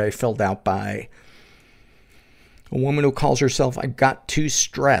survey filled out by a woman who calls herself I Got Too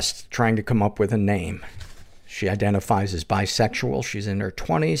Stressed trying to come up with a name. She identifies as bisexual. She's in her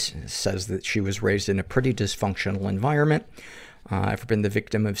 20s. Says that she was raised in a pretty dysfunctional environment. I've been the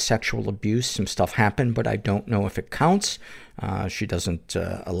victim of sexual abuse. Some stuff happened, but I don't know if it counts. She doesn't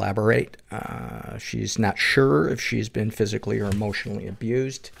elaborate. She's not sure if she's been physically or emotionally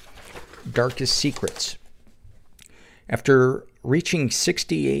abused. Darkest secrets. After reaching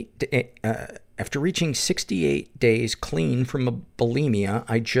 68 days clean from bulimia,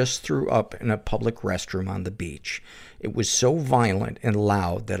 I just threw up in a public restroom on the beach. It was so violent and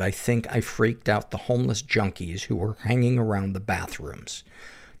loud that I think I freaked out the homeless junkies who were hanging around the bathrooms.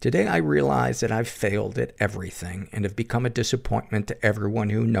 Today I realize that I've failed at everything and have become a disappointment to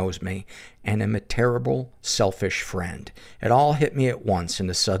everyone who knows me and am a terrible, selfish friend. It all hit me at once in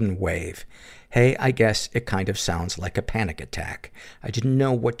a sudden wave. Hey, I guess it kind of sounds like a panic attack. I didn't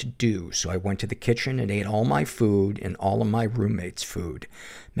know what to do, so I went to the kitchen and ate all my food and all of my roommates' food.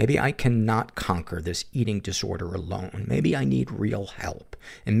 Maybe I cannot conquer this eating disorder alone. Maybe I need real help.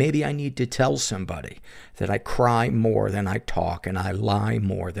 And maybe I need to tell somebody that I cry more than I talk and I lie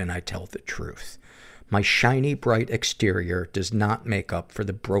more than I tell the truth. My shiny, bright exterior does not make up for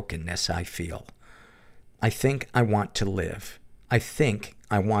the brokenness I feel. I think I want to live. I think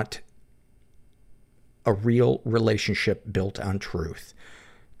I want a real relationship built on truth.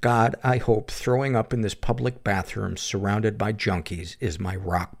 God, I hope throwing up in this public bathroom surrounded by junkies is my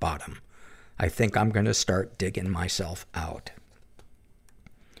rock bottom. I think I'm going to start digging myself out.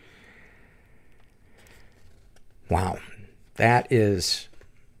 Wow. That is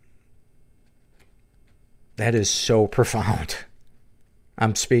so profound.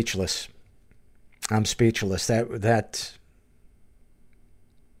 I'm speechless.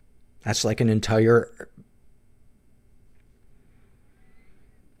 That's like an entire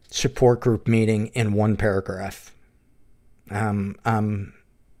support group meeting in one paragraph. I'm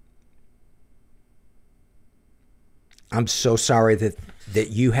so sorry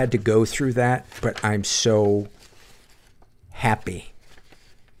that you had to go through that, but I'm so happy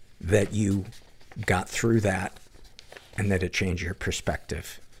that you got through that and that it changed your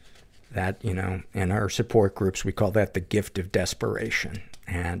perspective. That, you know, in our support groups, we call that the gift of desperation.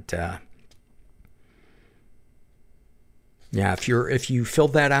 And, yeah, if you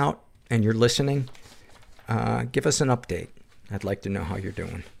filled that out and you're listening, give us an update. I'd like to know how you're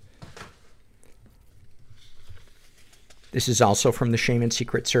doing. This is also from the Shame and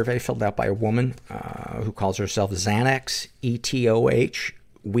Secret survey filled out by a woman who calls herself Xanax, ETOH,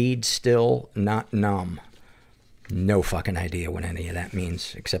 weed still, not numb. No fucking idea what any of that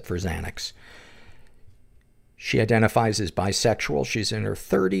means, except for Xanax. She identifies as bisexual. She's in her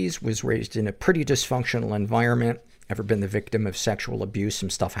 30s, was raised in a pretty dysfunctional environment. Ever been the victim of sexual abuse? Some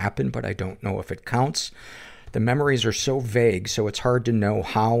stuff happened, but I don't know if it counts. The memories are so vague, so it's hard to know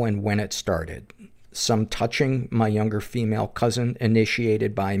how and when it started. Some touching my younger female cousin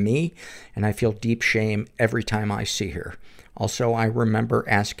initiated by me, and I feel deep shame every time I see her. Also, I remember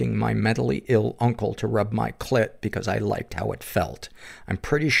asking my mentally ill uncle to rub my clit because I liked how it felt. I'm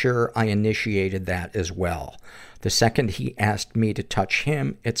pretty sure I initiated that as well. The second he asked me to touch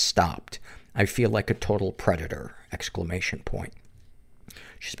him, it stopped. I feel like a total predator! !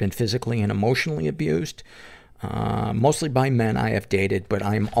 She's been physically and emotionally abused, mostly by men I have dated, but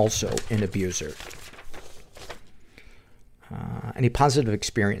I'm also an abuser. Any positive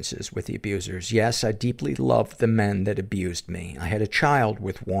experiences with the abusers? Yes, I deeply loved the men that abused me. I had a child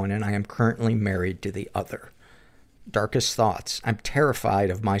with one, and I am currently married to the other. Darkest thoughts. I'm terrified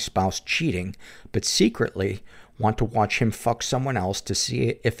of my spouse cheating, but secretly want to watch him fuck someone else to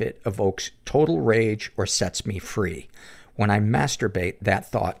see if it evokes total rage or sets me free. When I masturbate,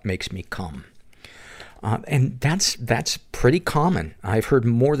 that thought makes me come. And that's pretty common. I've heard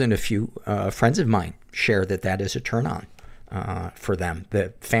more than a few friends of mine share that is a turn on for them.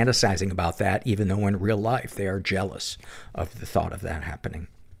 They're fantasizing about that, even though in real life they are jealous of the thought of that happening.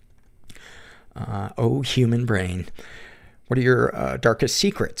 Oh, human brain. What are your darkest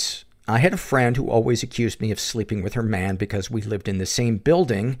secrets? I had a friend who always accused me of sleeping with her man because we lived in the same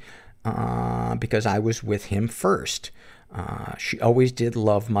building, because I was with him first. She always did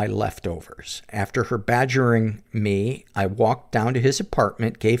love my leftovers. After her badgering me, I walked down to his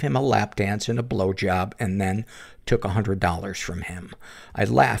apartment, gave him a lap dance and a blowjob, and then took $100 from him. I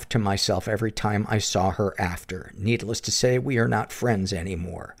laughed to myself every time I saw her after. Needless to say, we are not friends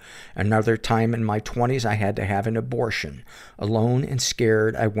anymore. Another time in my 20s, I had to have an abortion. Alone and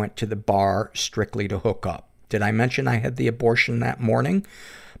scared, I went to the bar strictly to hook up. Did I mention I had the abortion that morning?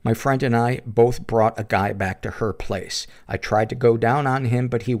 My friend and I both brought a guy back to her place. I tried to go down on him,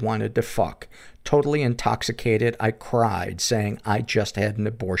 but he wanted to fuck. Totally intoxicated, I cried, saying I just had an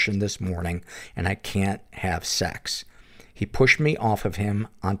abortion this morning and I can't have sex. He pushed me off of him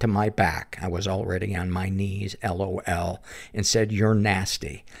onto my back. I was already on my knees, LOL, and said, "You're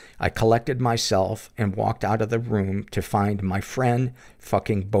nasty." I collected myself and walked out of the room to find my friend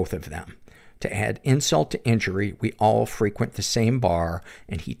fucking both of them. To add insult to injury, we all frequent the same bar,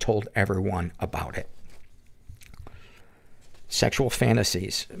 and he told everyone about it. Sexual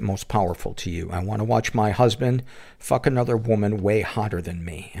fantasies most powerful to you. I want to watch my husband fuck another woman way hotter than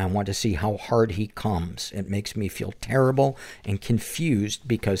me. I want to see how hard he comes. It makes me feel terrible and confused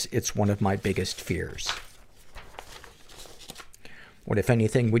because it's one of my biggest fears. What, if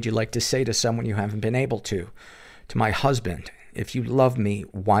anything, would you like to say to someone you haven't been able to? To my husband: if you love me,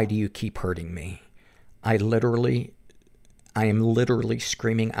 why do you keep hurting me? I am literally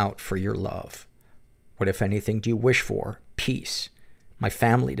screaming out for your love. What, if anything, do you wish for? Peace. My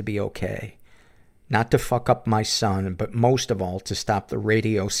family to be okay. Not to fuck up my son, but most of all, to stop the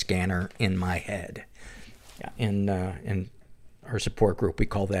radio scanner in my head. Yeah, in our support group, we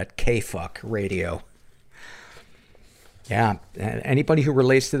call that K-fuck radio. Yeah, anybody who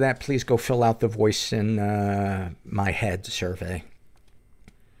relates to that, please go fill out the voice in my head survey.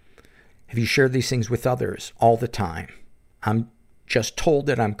 Have you shared these things with others? All the time. I'm just told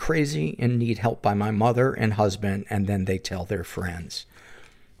that I'm crazy and need help by my mother and husband, and then they tell their friends.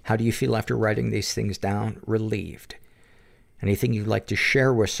 How do you feel after writing these things down? Relieved. Anything you'd like to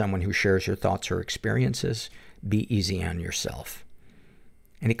share with someone who shares your thoughts or experiences? Be easy on yourself.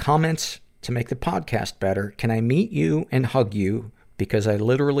 Any comments to make the podcast better? Can I meet you and hug you? Because I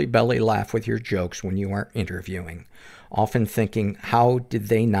literally belly laugh with your jokes when you are interviewing. Often thinking, how did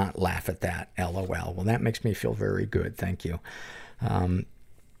they not laugh at that? LOL. Well, that makes me feel very good. Thank you. Have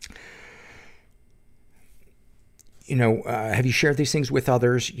you shared these things with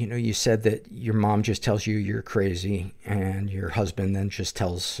others? You said that your mom just tells you you're crazy, and your husband then just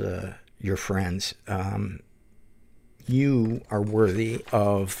tells your friends. You are worthy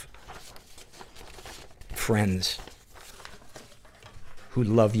of friends who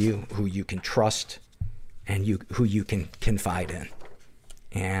love you, who you can trust, and who you can confide in.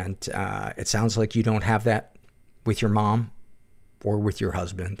 And it sounds like you don't have that with your mom or with your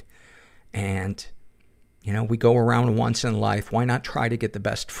husband. And, you know, we go around once in life. Why not try to get the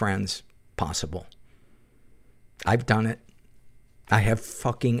best friends possible? I've done it. I have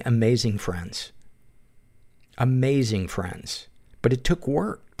fucking amazing friends. Amazing friends. But it took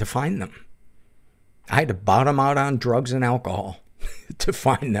work to find them. I had to bottom out on drugs and alcohol to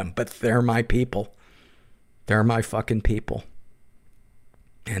find them. But they're my people. They're my fucking people.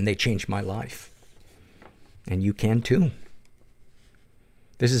 And they changed my life. And you can too.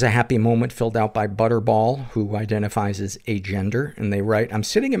 This is a happy moment filled out by Butterball, who identifies as agender. And they write, I'm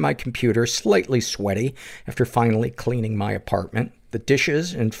sitting at my computer, slightly sweaty, after finally cleaning my apartment. The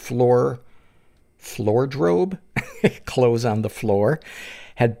dishes and floor drobe, clothes on the floor,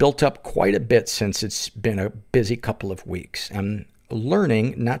 had built up quite a bit since it's been a busy couple of weeks. I'm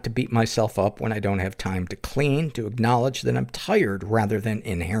learning not to beat myself up when I don't have time to clean, to acknowledge that I'm tired rather than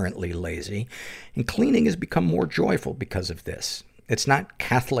inherently lazy. And cleaning has become more joyful because of this. It's not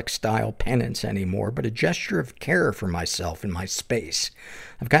Catholic-style penance anymore, but a gesture of care for myself and my space.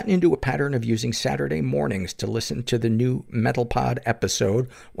 I've gotten into a pattern of using Saturday mornings to listen to the new Metal Pod episode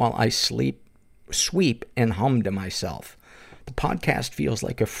while I sweep and hum to myself. The podcast feels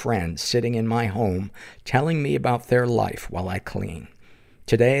like a friend sitting in my home telling me about their life while I clean.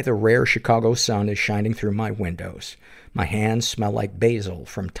 Today, the rare Chicago sun is shining through my windows. My hands smell like basil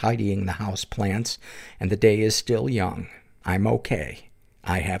from tidying the house plants, and the day is still young. I'm okay.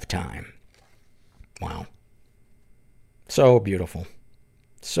 I have time. Wow. So beautiful.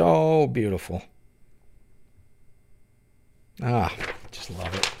 So beautiful. Just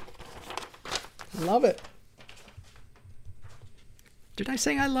love it. Love it. Did I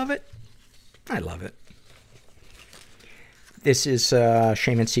say I love it? I love it. This is a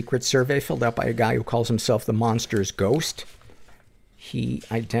Shame and Secret survey filled out by a guy who calls himself the Monster's Ghost. He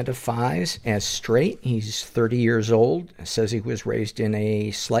identifies as straight. He's 30 years old. Says he was raised in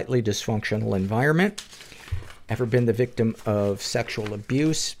a slightly dysfunctional environment. Ever been the victim of sexual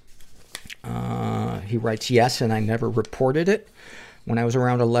abuse? He writes, yes, and I never reported it. When I was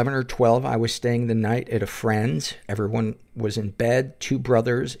around 11 or 12, I was staying the night at a friend's. Everyone was in bed, 2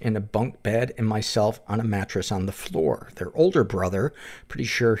 brothers in a bunk bed, and myself on a mattress on the floor. Their older brother, pretty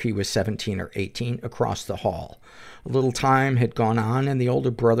sure he was 17 or 18, across the hall. A little time had gone on, and the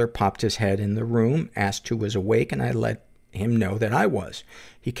older brother popped his head in the room, asked who was awake, and I let him know that I was.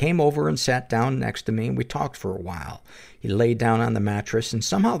 He came over and sat down next to me, and we talked for a while. He laid down on the mattress, and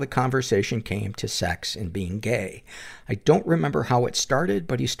somehow the conversation came to sex and being gay. I don't remember how it started,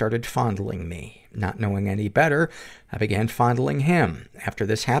 but he started fondling me. Not knowing any better, I began fondling him. After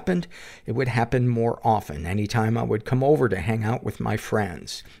this happened, it would happen more often. Anytime I would come over to hang out with my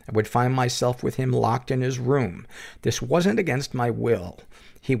friends, I would find myself with him locked in his room. This wasn't against my will.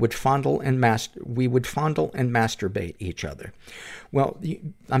 We would fondle and masturbate each other. Well,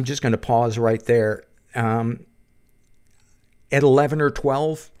 I'm just going to pause right there. At 11 or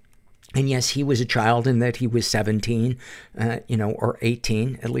 12, and yes, he was a child in that he was 17, or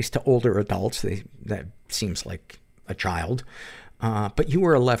 18, at least to older adults. That seems like a child. But you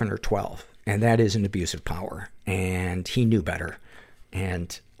were 11 or 12, and that is an abuse of power. And he knew better.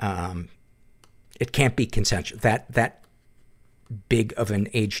 And it can't be consensual. That big of an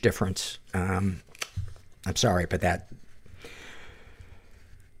age difference. I'm sorry, but I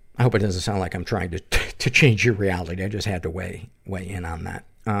hope it doesn't sound like I'm trying to change your reality. I just had to weigh in on that.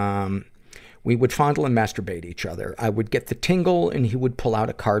 We would fondle and masturbate each other. I would get the tingle, and he would pull out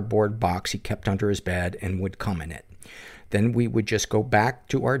a cardboard box he kept under his bed and would come in it. Then we would just go back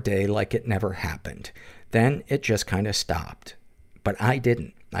to our day like it never happened. Then it just kind of stopped. But I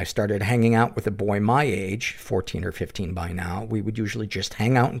didn't. I started hanging out with a boy my age, 14 or 15 by now. We would usually just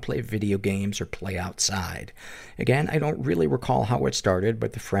hang out and play video games or play outside. Again, I don't really recall how it started,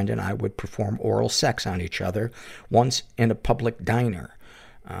 but the friend and I would perform oral sex on each other, once in a public diner.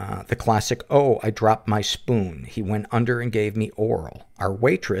 The classic, I dropped my spoon. He went under and gave me oral. Our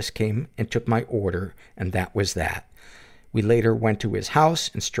waitress came and took my order, and that was that. We later went to his house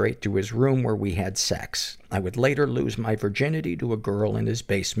and straight to his room where we had sex. I would later lose my virginity to a girl in his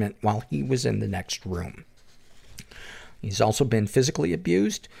basement while he was in the next room. He's also been physically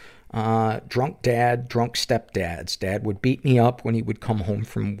abused. Drunk dad, drunk stepdads. Dad would beat me up when he would come home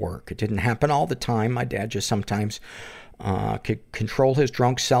from work. It didn't happen all the time. My dad just sometimes could control his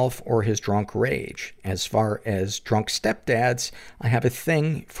drunk self or his drunk rage. As far as drunk stepdads, I have a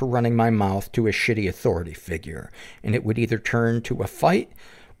thing for running my mouth to a shitty authority figure, and it would either turn to a fight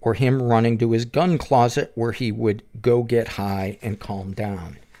or him running to his gun closet where he would go get high and calm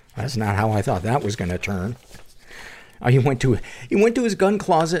down. That's not how I thought that was going to turn. He went to his gun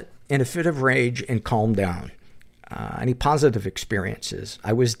closet in a fit of rage and calmed down. Any positive experiences?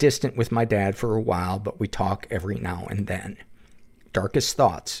 I was distant with my dad for a while, but we talk every now and then. Darkest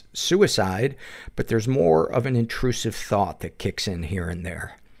thoughts. Suicide, but there's more of an intrusive thought that kicks in here and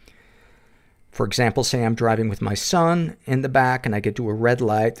there. For example, say I'm driving with my son in the back and I get to a red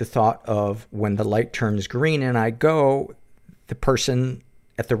light. The thought of when the light turns green and I go, the person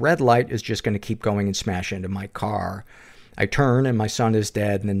at the red light is just going to keep going and smash into my car. I turn and my son is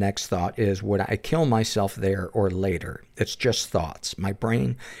dead, and the next thought is, would I kill myself there or later? It's just thoughts. My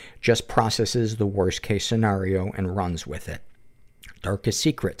brain just processes the worst case scenario and runs with it. Darkest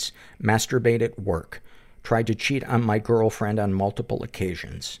secrets. Masturbate at work. Tried to cheat on my girlfriend on multiple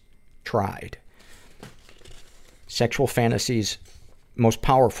occasions. Tried. Sexual fantasies most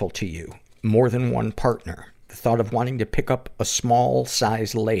powerful to you. More than one partner. The thought of wanting to pick up a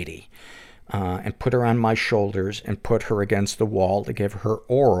small-sized lady and put her on my shoulders and put her against the wall to give her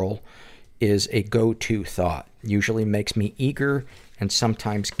oral is a go-to thought. Usually makes me eager and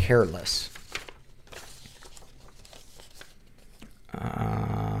sometimes careless.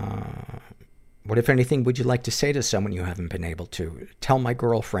 What, if anything, would you like to say to someone you haven't been able to? Tell my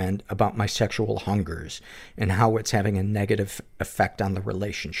girlfriend about my sexual hungers and how it's having a negative effect on the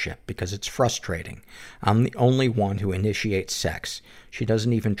relationship because it's frustrating. I'm the only one who initiates sex. She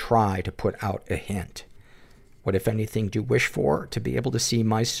doesn't even try to put out a hint. What, if anything, do you wish for? To be able to see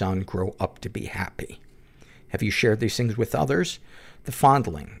my son grow up to be happy. Have you shared these things with others? The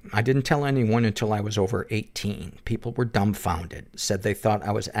fondling. I didn't tell anyone until I was over 18. People were dumbfounded, said they thought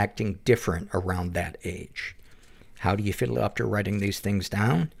I was acting different around that age. How do you feel after writing these things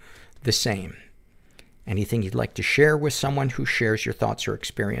down? The same. Anything you'd like to share with someone who shares your thoughts or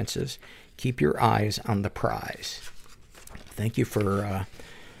experiences? Keep your eyes on the prize. Thank you for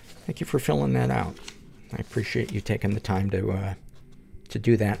filling that out. I appreciate you taking the time to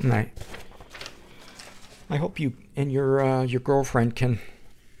do that, and I hope you and your girlfriend can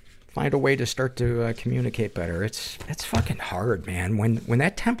find a way to start to communicate better. It's fucking hard, man. When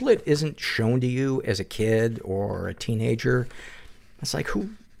that template isn't shown to you as a kid or a teenager, it's like,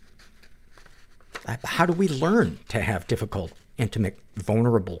 how do we learn to have difficult, intimate,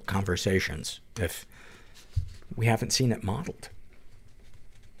 vulnerable conversations if we haven't seen it modeled?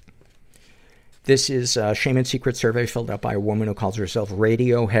 This is a Shame and Secret survey filled out by a woman who calls herself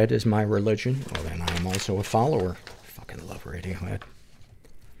Radiohead is my religion. Well, then I'm also a follower. I fucking love Radiohead.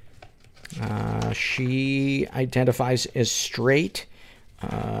 She identifies as straight,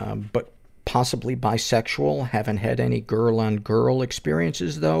 but possibly bisexual. Haven't had any girl-on-girl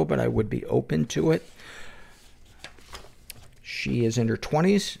experiences, though, but I would be open to it. She is in her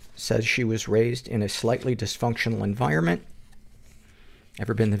 20s, says she was raised in a slightly dysfunctional environment.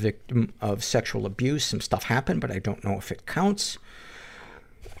 Ever been the victim of sexual abuse? Some stuff happened, but I don't know if it counts.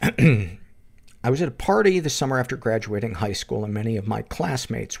 I was at a party the summer after graduating high school, and many of my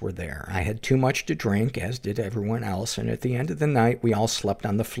classmates were there. I had too much to drink, as did everyone else, and at the end of the night, we all slept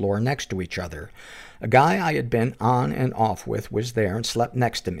on the floor next to each other. A guy I had been on and off with was there and slept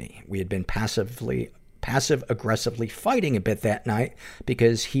next to me. We had been passive-aggressively fighting a bit that night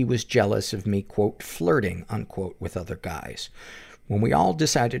because he was jealous of me, quote, flirting, unquote, with other guys. When we all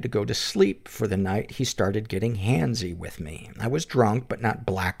decided to go to sleep for the night, he started getting handsy with me. I was drunk, but not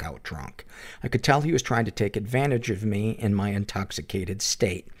blackout drunk. I could tell he was trying to take advantage of me in my intoxicated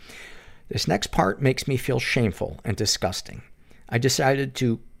state. This next part makes me feel shameful and disgusting. I decided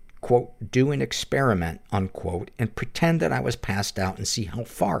to, quote, do an experiment, unquote, and pretend that I was passed out and see how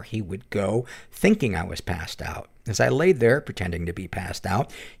far he would go, thinking I was passed out. As I laid there, pretending to be passed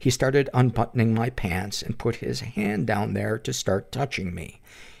out, he started unbuttoning my pants and put his hand down there to start touching me.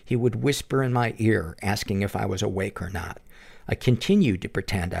 He would whisper in my ear, asking if I was awake or not. I continued to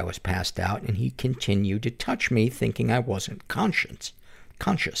pretend I was passed out, and he continued to touch me, thinking I wasn't conscious.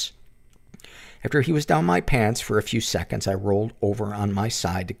 After he was down my pants for a few seconds, I rolled over on my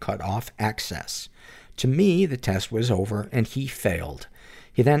side to cut off access. To me, the test was over, and he failed.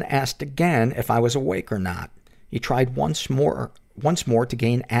 He then asked again if I was awake or not. He tried once more to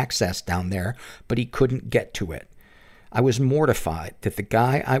gain access down there, but he couldn't get to it. I was mortified that the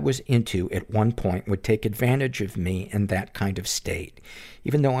guy I was into at one point would take advantage of me in that kind of state.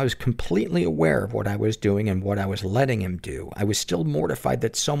 Even though I was completely aware of what I was doing and what I was letting him do, I was still mortified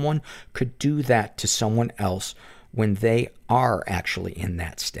that someone could do that to someone else when they are actually in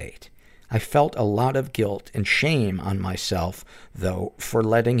that state. I felt a lot of guilt and shame on myself, though, for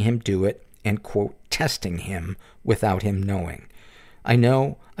letting him do it and, quote, testing him without him knowing. I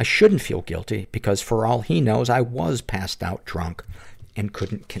know I shouldn't feel guilty because for all he knows, I was passed out drunk and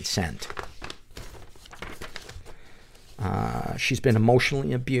couldn't consent. She's been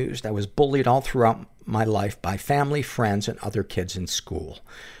emotionally abused. I was bullied all throughout my life by family, friends, and other kids in school.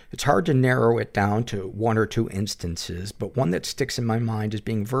 It's hard to narrow it down to one or two instances, but one that sticks in my mind is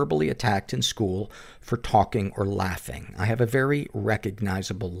being verbally attacked in school for talking or laughing. I have a very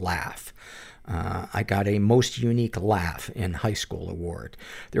recognizable laugh. I got a most unique laugh in high school award.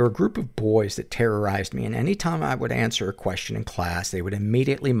 There were a group of boys that terrorized me, and anytime I would answer a question in class, they would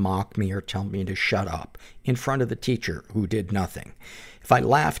immediately mock me or tell me to shut up in front of the teacher who did nothing. If I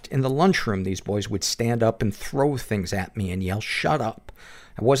laughed in the lunchroom, these boys would stand up and throw things at me and yell, "Shut up."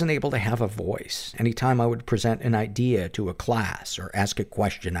 I wasn't able to have a voice. Anytime I would present an idea to a class or ask a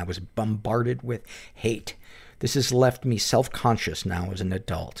question, I was bombarded with hate. This has left me self-conscious now as an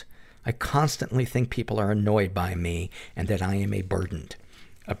adult. I constantly think people are annoyed by me and that I am a burden.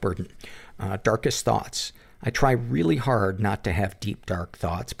 Darkest thoughts. I try really hard not to have deep, dark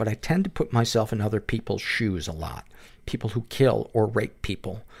thoughts, but I tend to put myself in other people's shoes a lot. People who kill or rape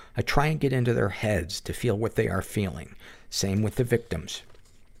people. I try and get into their heads to feel what they are feeling. Same with the victims.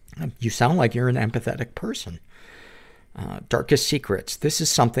 You sound like you're an empathetic person. Darkest secrets. This is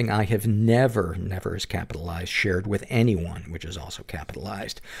something I have never is capitalized, shared with anyone, which is also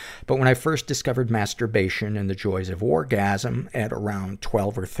capitalized. But when I first discovered masturbation and the joys of orgasm at around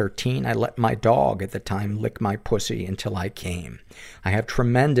 12 or 13, I let my dog at the time lick my pussy until I came. I have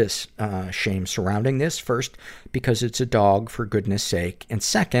tremendous shame surrounding this. First, because it's a dog, for goodness sake. And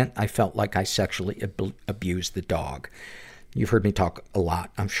second, I felt like I sexually abused the dog. You've heard me talk a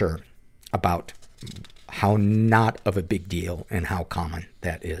lot, I'm sure, about how not of a big deal and how common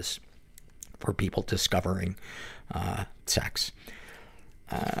that is for people discovering sex.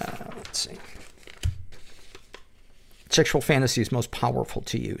 Let's see. Sexual fantasies most powerful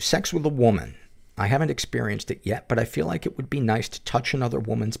to you. Sex with a woman. I haven't experienced it yet, but I feel like it would be nice to touch another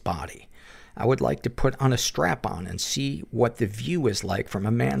woman's body. I would like to put on a strap-on and see what the view is like from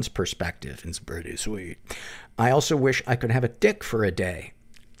a man's perspective. It's pretty sweet. I also wish I could have a dick for a day.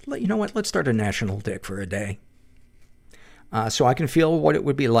 You know what? Let's start a national dick for a day. So I can feel what it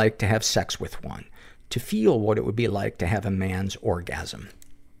would be like to have sex with one. To feel what it would be like to have a man's orgasm.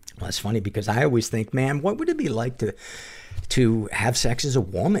 Well, that's funny because I always think, man, what would it be like to have sex as a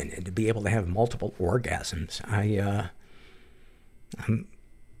woman and to be able to have multiple orgasms?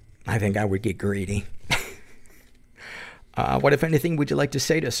 I think I would get greedy. What, if anything, would you like to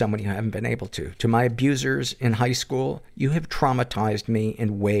say to someone you haven't been able to? To my abusers in high school, you have traumatized me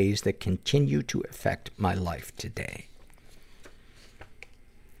in ways that continue to affect my life today.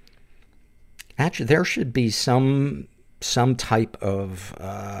 Actually, there should be some type of,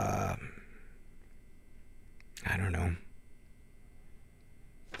 I don't know,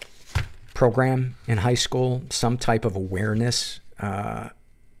 program in high school, some type of awareness,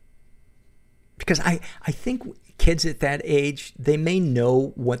 because I think kids at that age, they may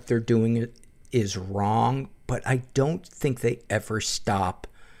know what they're doing is wrong, but I don't think they ever stop,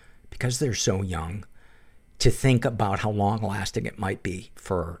 because they're so young, to think about how long-lasting it might be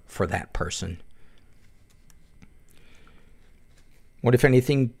for that person. What, if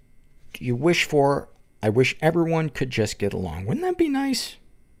anything, do you wish for? I wish everyone could just get along. Wouldn't that be nice?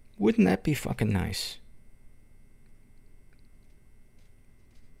 Wouldn't that be fucking nice?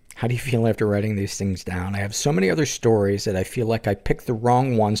 How do you feel after writing these things down? I have so many other stories that I feel like I picked the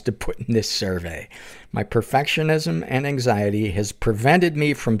wrong ones to put in this survey. My perfectionism and anxiety has prevented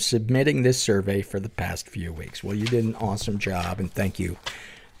me from submitting this survey for the past few weeks. Well, you did an awesome job, and thank you.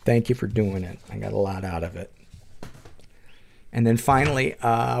 Thank you for doing it. I got a lot out of it. And then finally,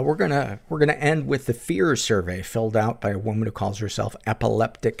 we're gonna end with the fear survey filled out by a woman who calls herself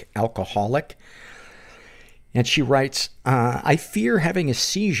Epileptic Alcoholic. And she writes, I fear having a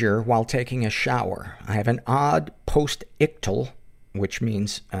seizure while taking a shower. I have an odd post-ictal, which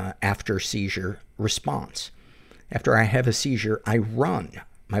means after seizure response. After I have a seizure, I run.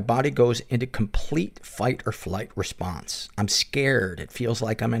 My body goes into complete fight or flight response. I'm scared. It feels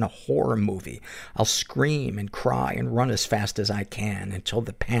like I'm in a horror movie. I'll scream and cry and run as fast as I can until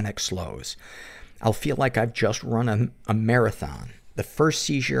the panic slows. I'll feel like I've just run a marathon. The first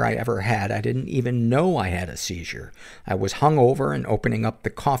seizure I ever had, I didn't even know I had a seizure. I was hungover and opening up the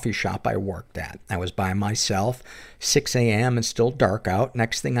coffee shop I worked at. I was by myself, 6 a.m. and still dark out.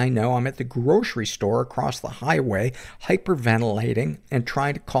 Next thing I know, I'm at the grocery store across the highway, hyperventilating and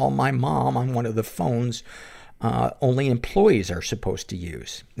trying to call my mom on one of the phones only employees are supposed to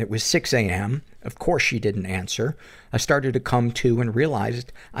use. It was 6 a.m. Of course she didn't answer. I started to come to and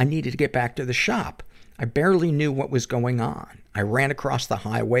realized I needed to get back to the shop. I barely knew what was going on. I ran across the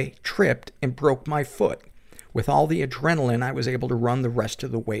highway, tripped, and broke my foot. With all the adrenaline, I was able to run the rest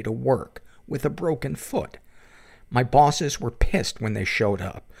of the way to work with a broken foot. My bosses were pissed when they showed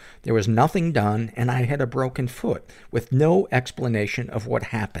up. There was nothing done, and I had a broken foot with no explanation of what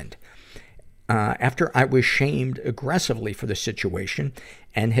happened. After I was shamed aggressively for the situation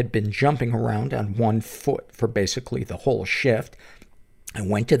and had been jumping around on one foot for basically the whole shift, I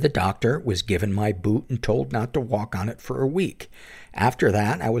went to the doctor, was given my boot, and told not to walk on it for a week. After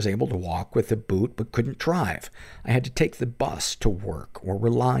that, I was able to walk with the boot but couldn't drive. I had to take the bus to work or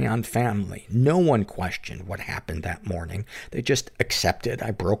rely on family. No one questioned what happened that morning. They just accepted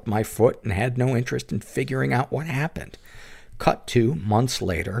I broke my foot and had no interest in figuring out what happened. Cut to months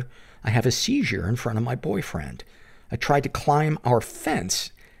later, I have a seizure in front of my boyfriend. I tried to climb our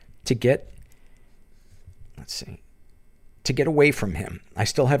fence to get away from him. I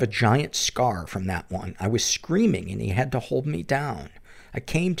still have a giant scar from that one. I was screaming and he had to hold me down. I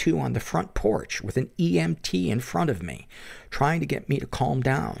came to on the front porch with an EMT in front of me, trying to get me to calm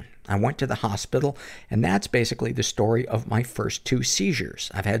down. I went to the hospital, and that's basically the story of my first 2 seizures.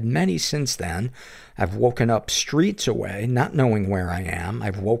 I've had many since then. I've woken up streets away, not knowing where I am.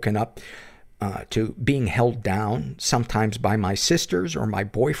 I've woken up to being held down, sometimes by my sisters or my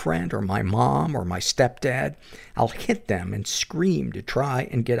boyfriend or my mom or my stepdad. I'll hit them and scream to try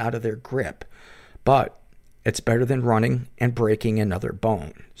and get out of their grip. But it's better than running and breaking another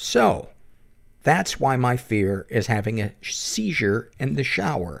bone. So, that's why my fear is having a seizure in the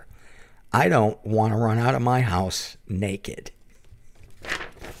shower. I don't want to run out of my house naked.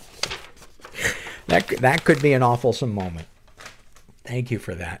 That could be an awfulsome moment. Thank you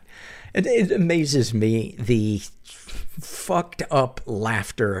for that. It amazes me the fucked up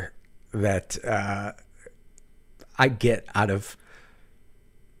laughter that I get out of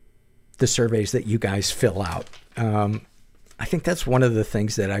the surveys that you guys fill out. I think that's one of the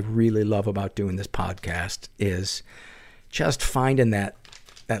things that I really love about doing this podcast is just finding that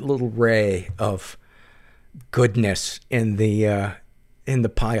little ray of goodness in the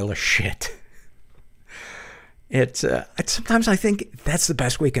pile of shit. It's sometimes I think that's the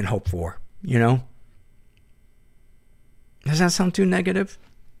best we can hope for, you know? Does that sound too negative?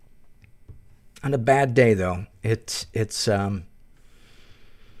 On a bad day, though, it's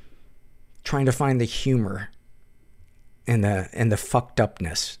trying to find the humor in the fucked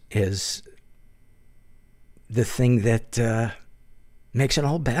upness is the thing that makes it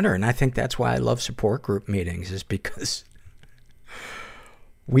all better. And I think that's why I love support group meetings, is because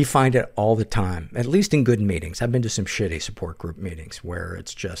we find it all the time, at least in good meetings. I've been to some shitty support group meetings where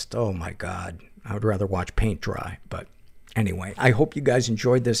it's just, oh my God, I would rather watch paint dry. But anyway, I hope you guys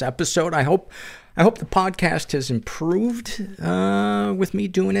enjoyed this episode. I hope the podcast has improved with me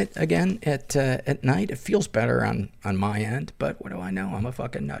doing it again at night. It feels better on my end, but what do I know? I'm a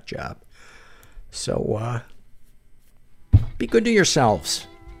fucking nut job. So be good to yourselves.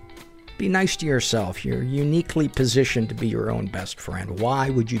 Be nice to yourself. You're uniquely positioned to be your own best friend. Why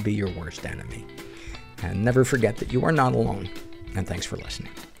would you be your worst enemy? And never forget that you are not alone. And thanks for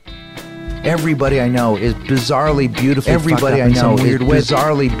listening. Everybody I know is bizarrely beautifully fucked up in some weird way.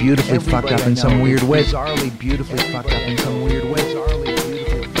 Bizarrely beautifully fucked up in some weird way. Bizarrely beautifully fucked up in some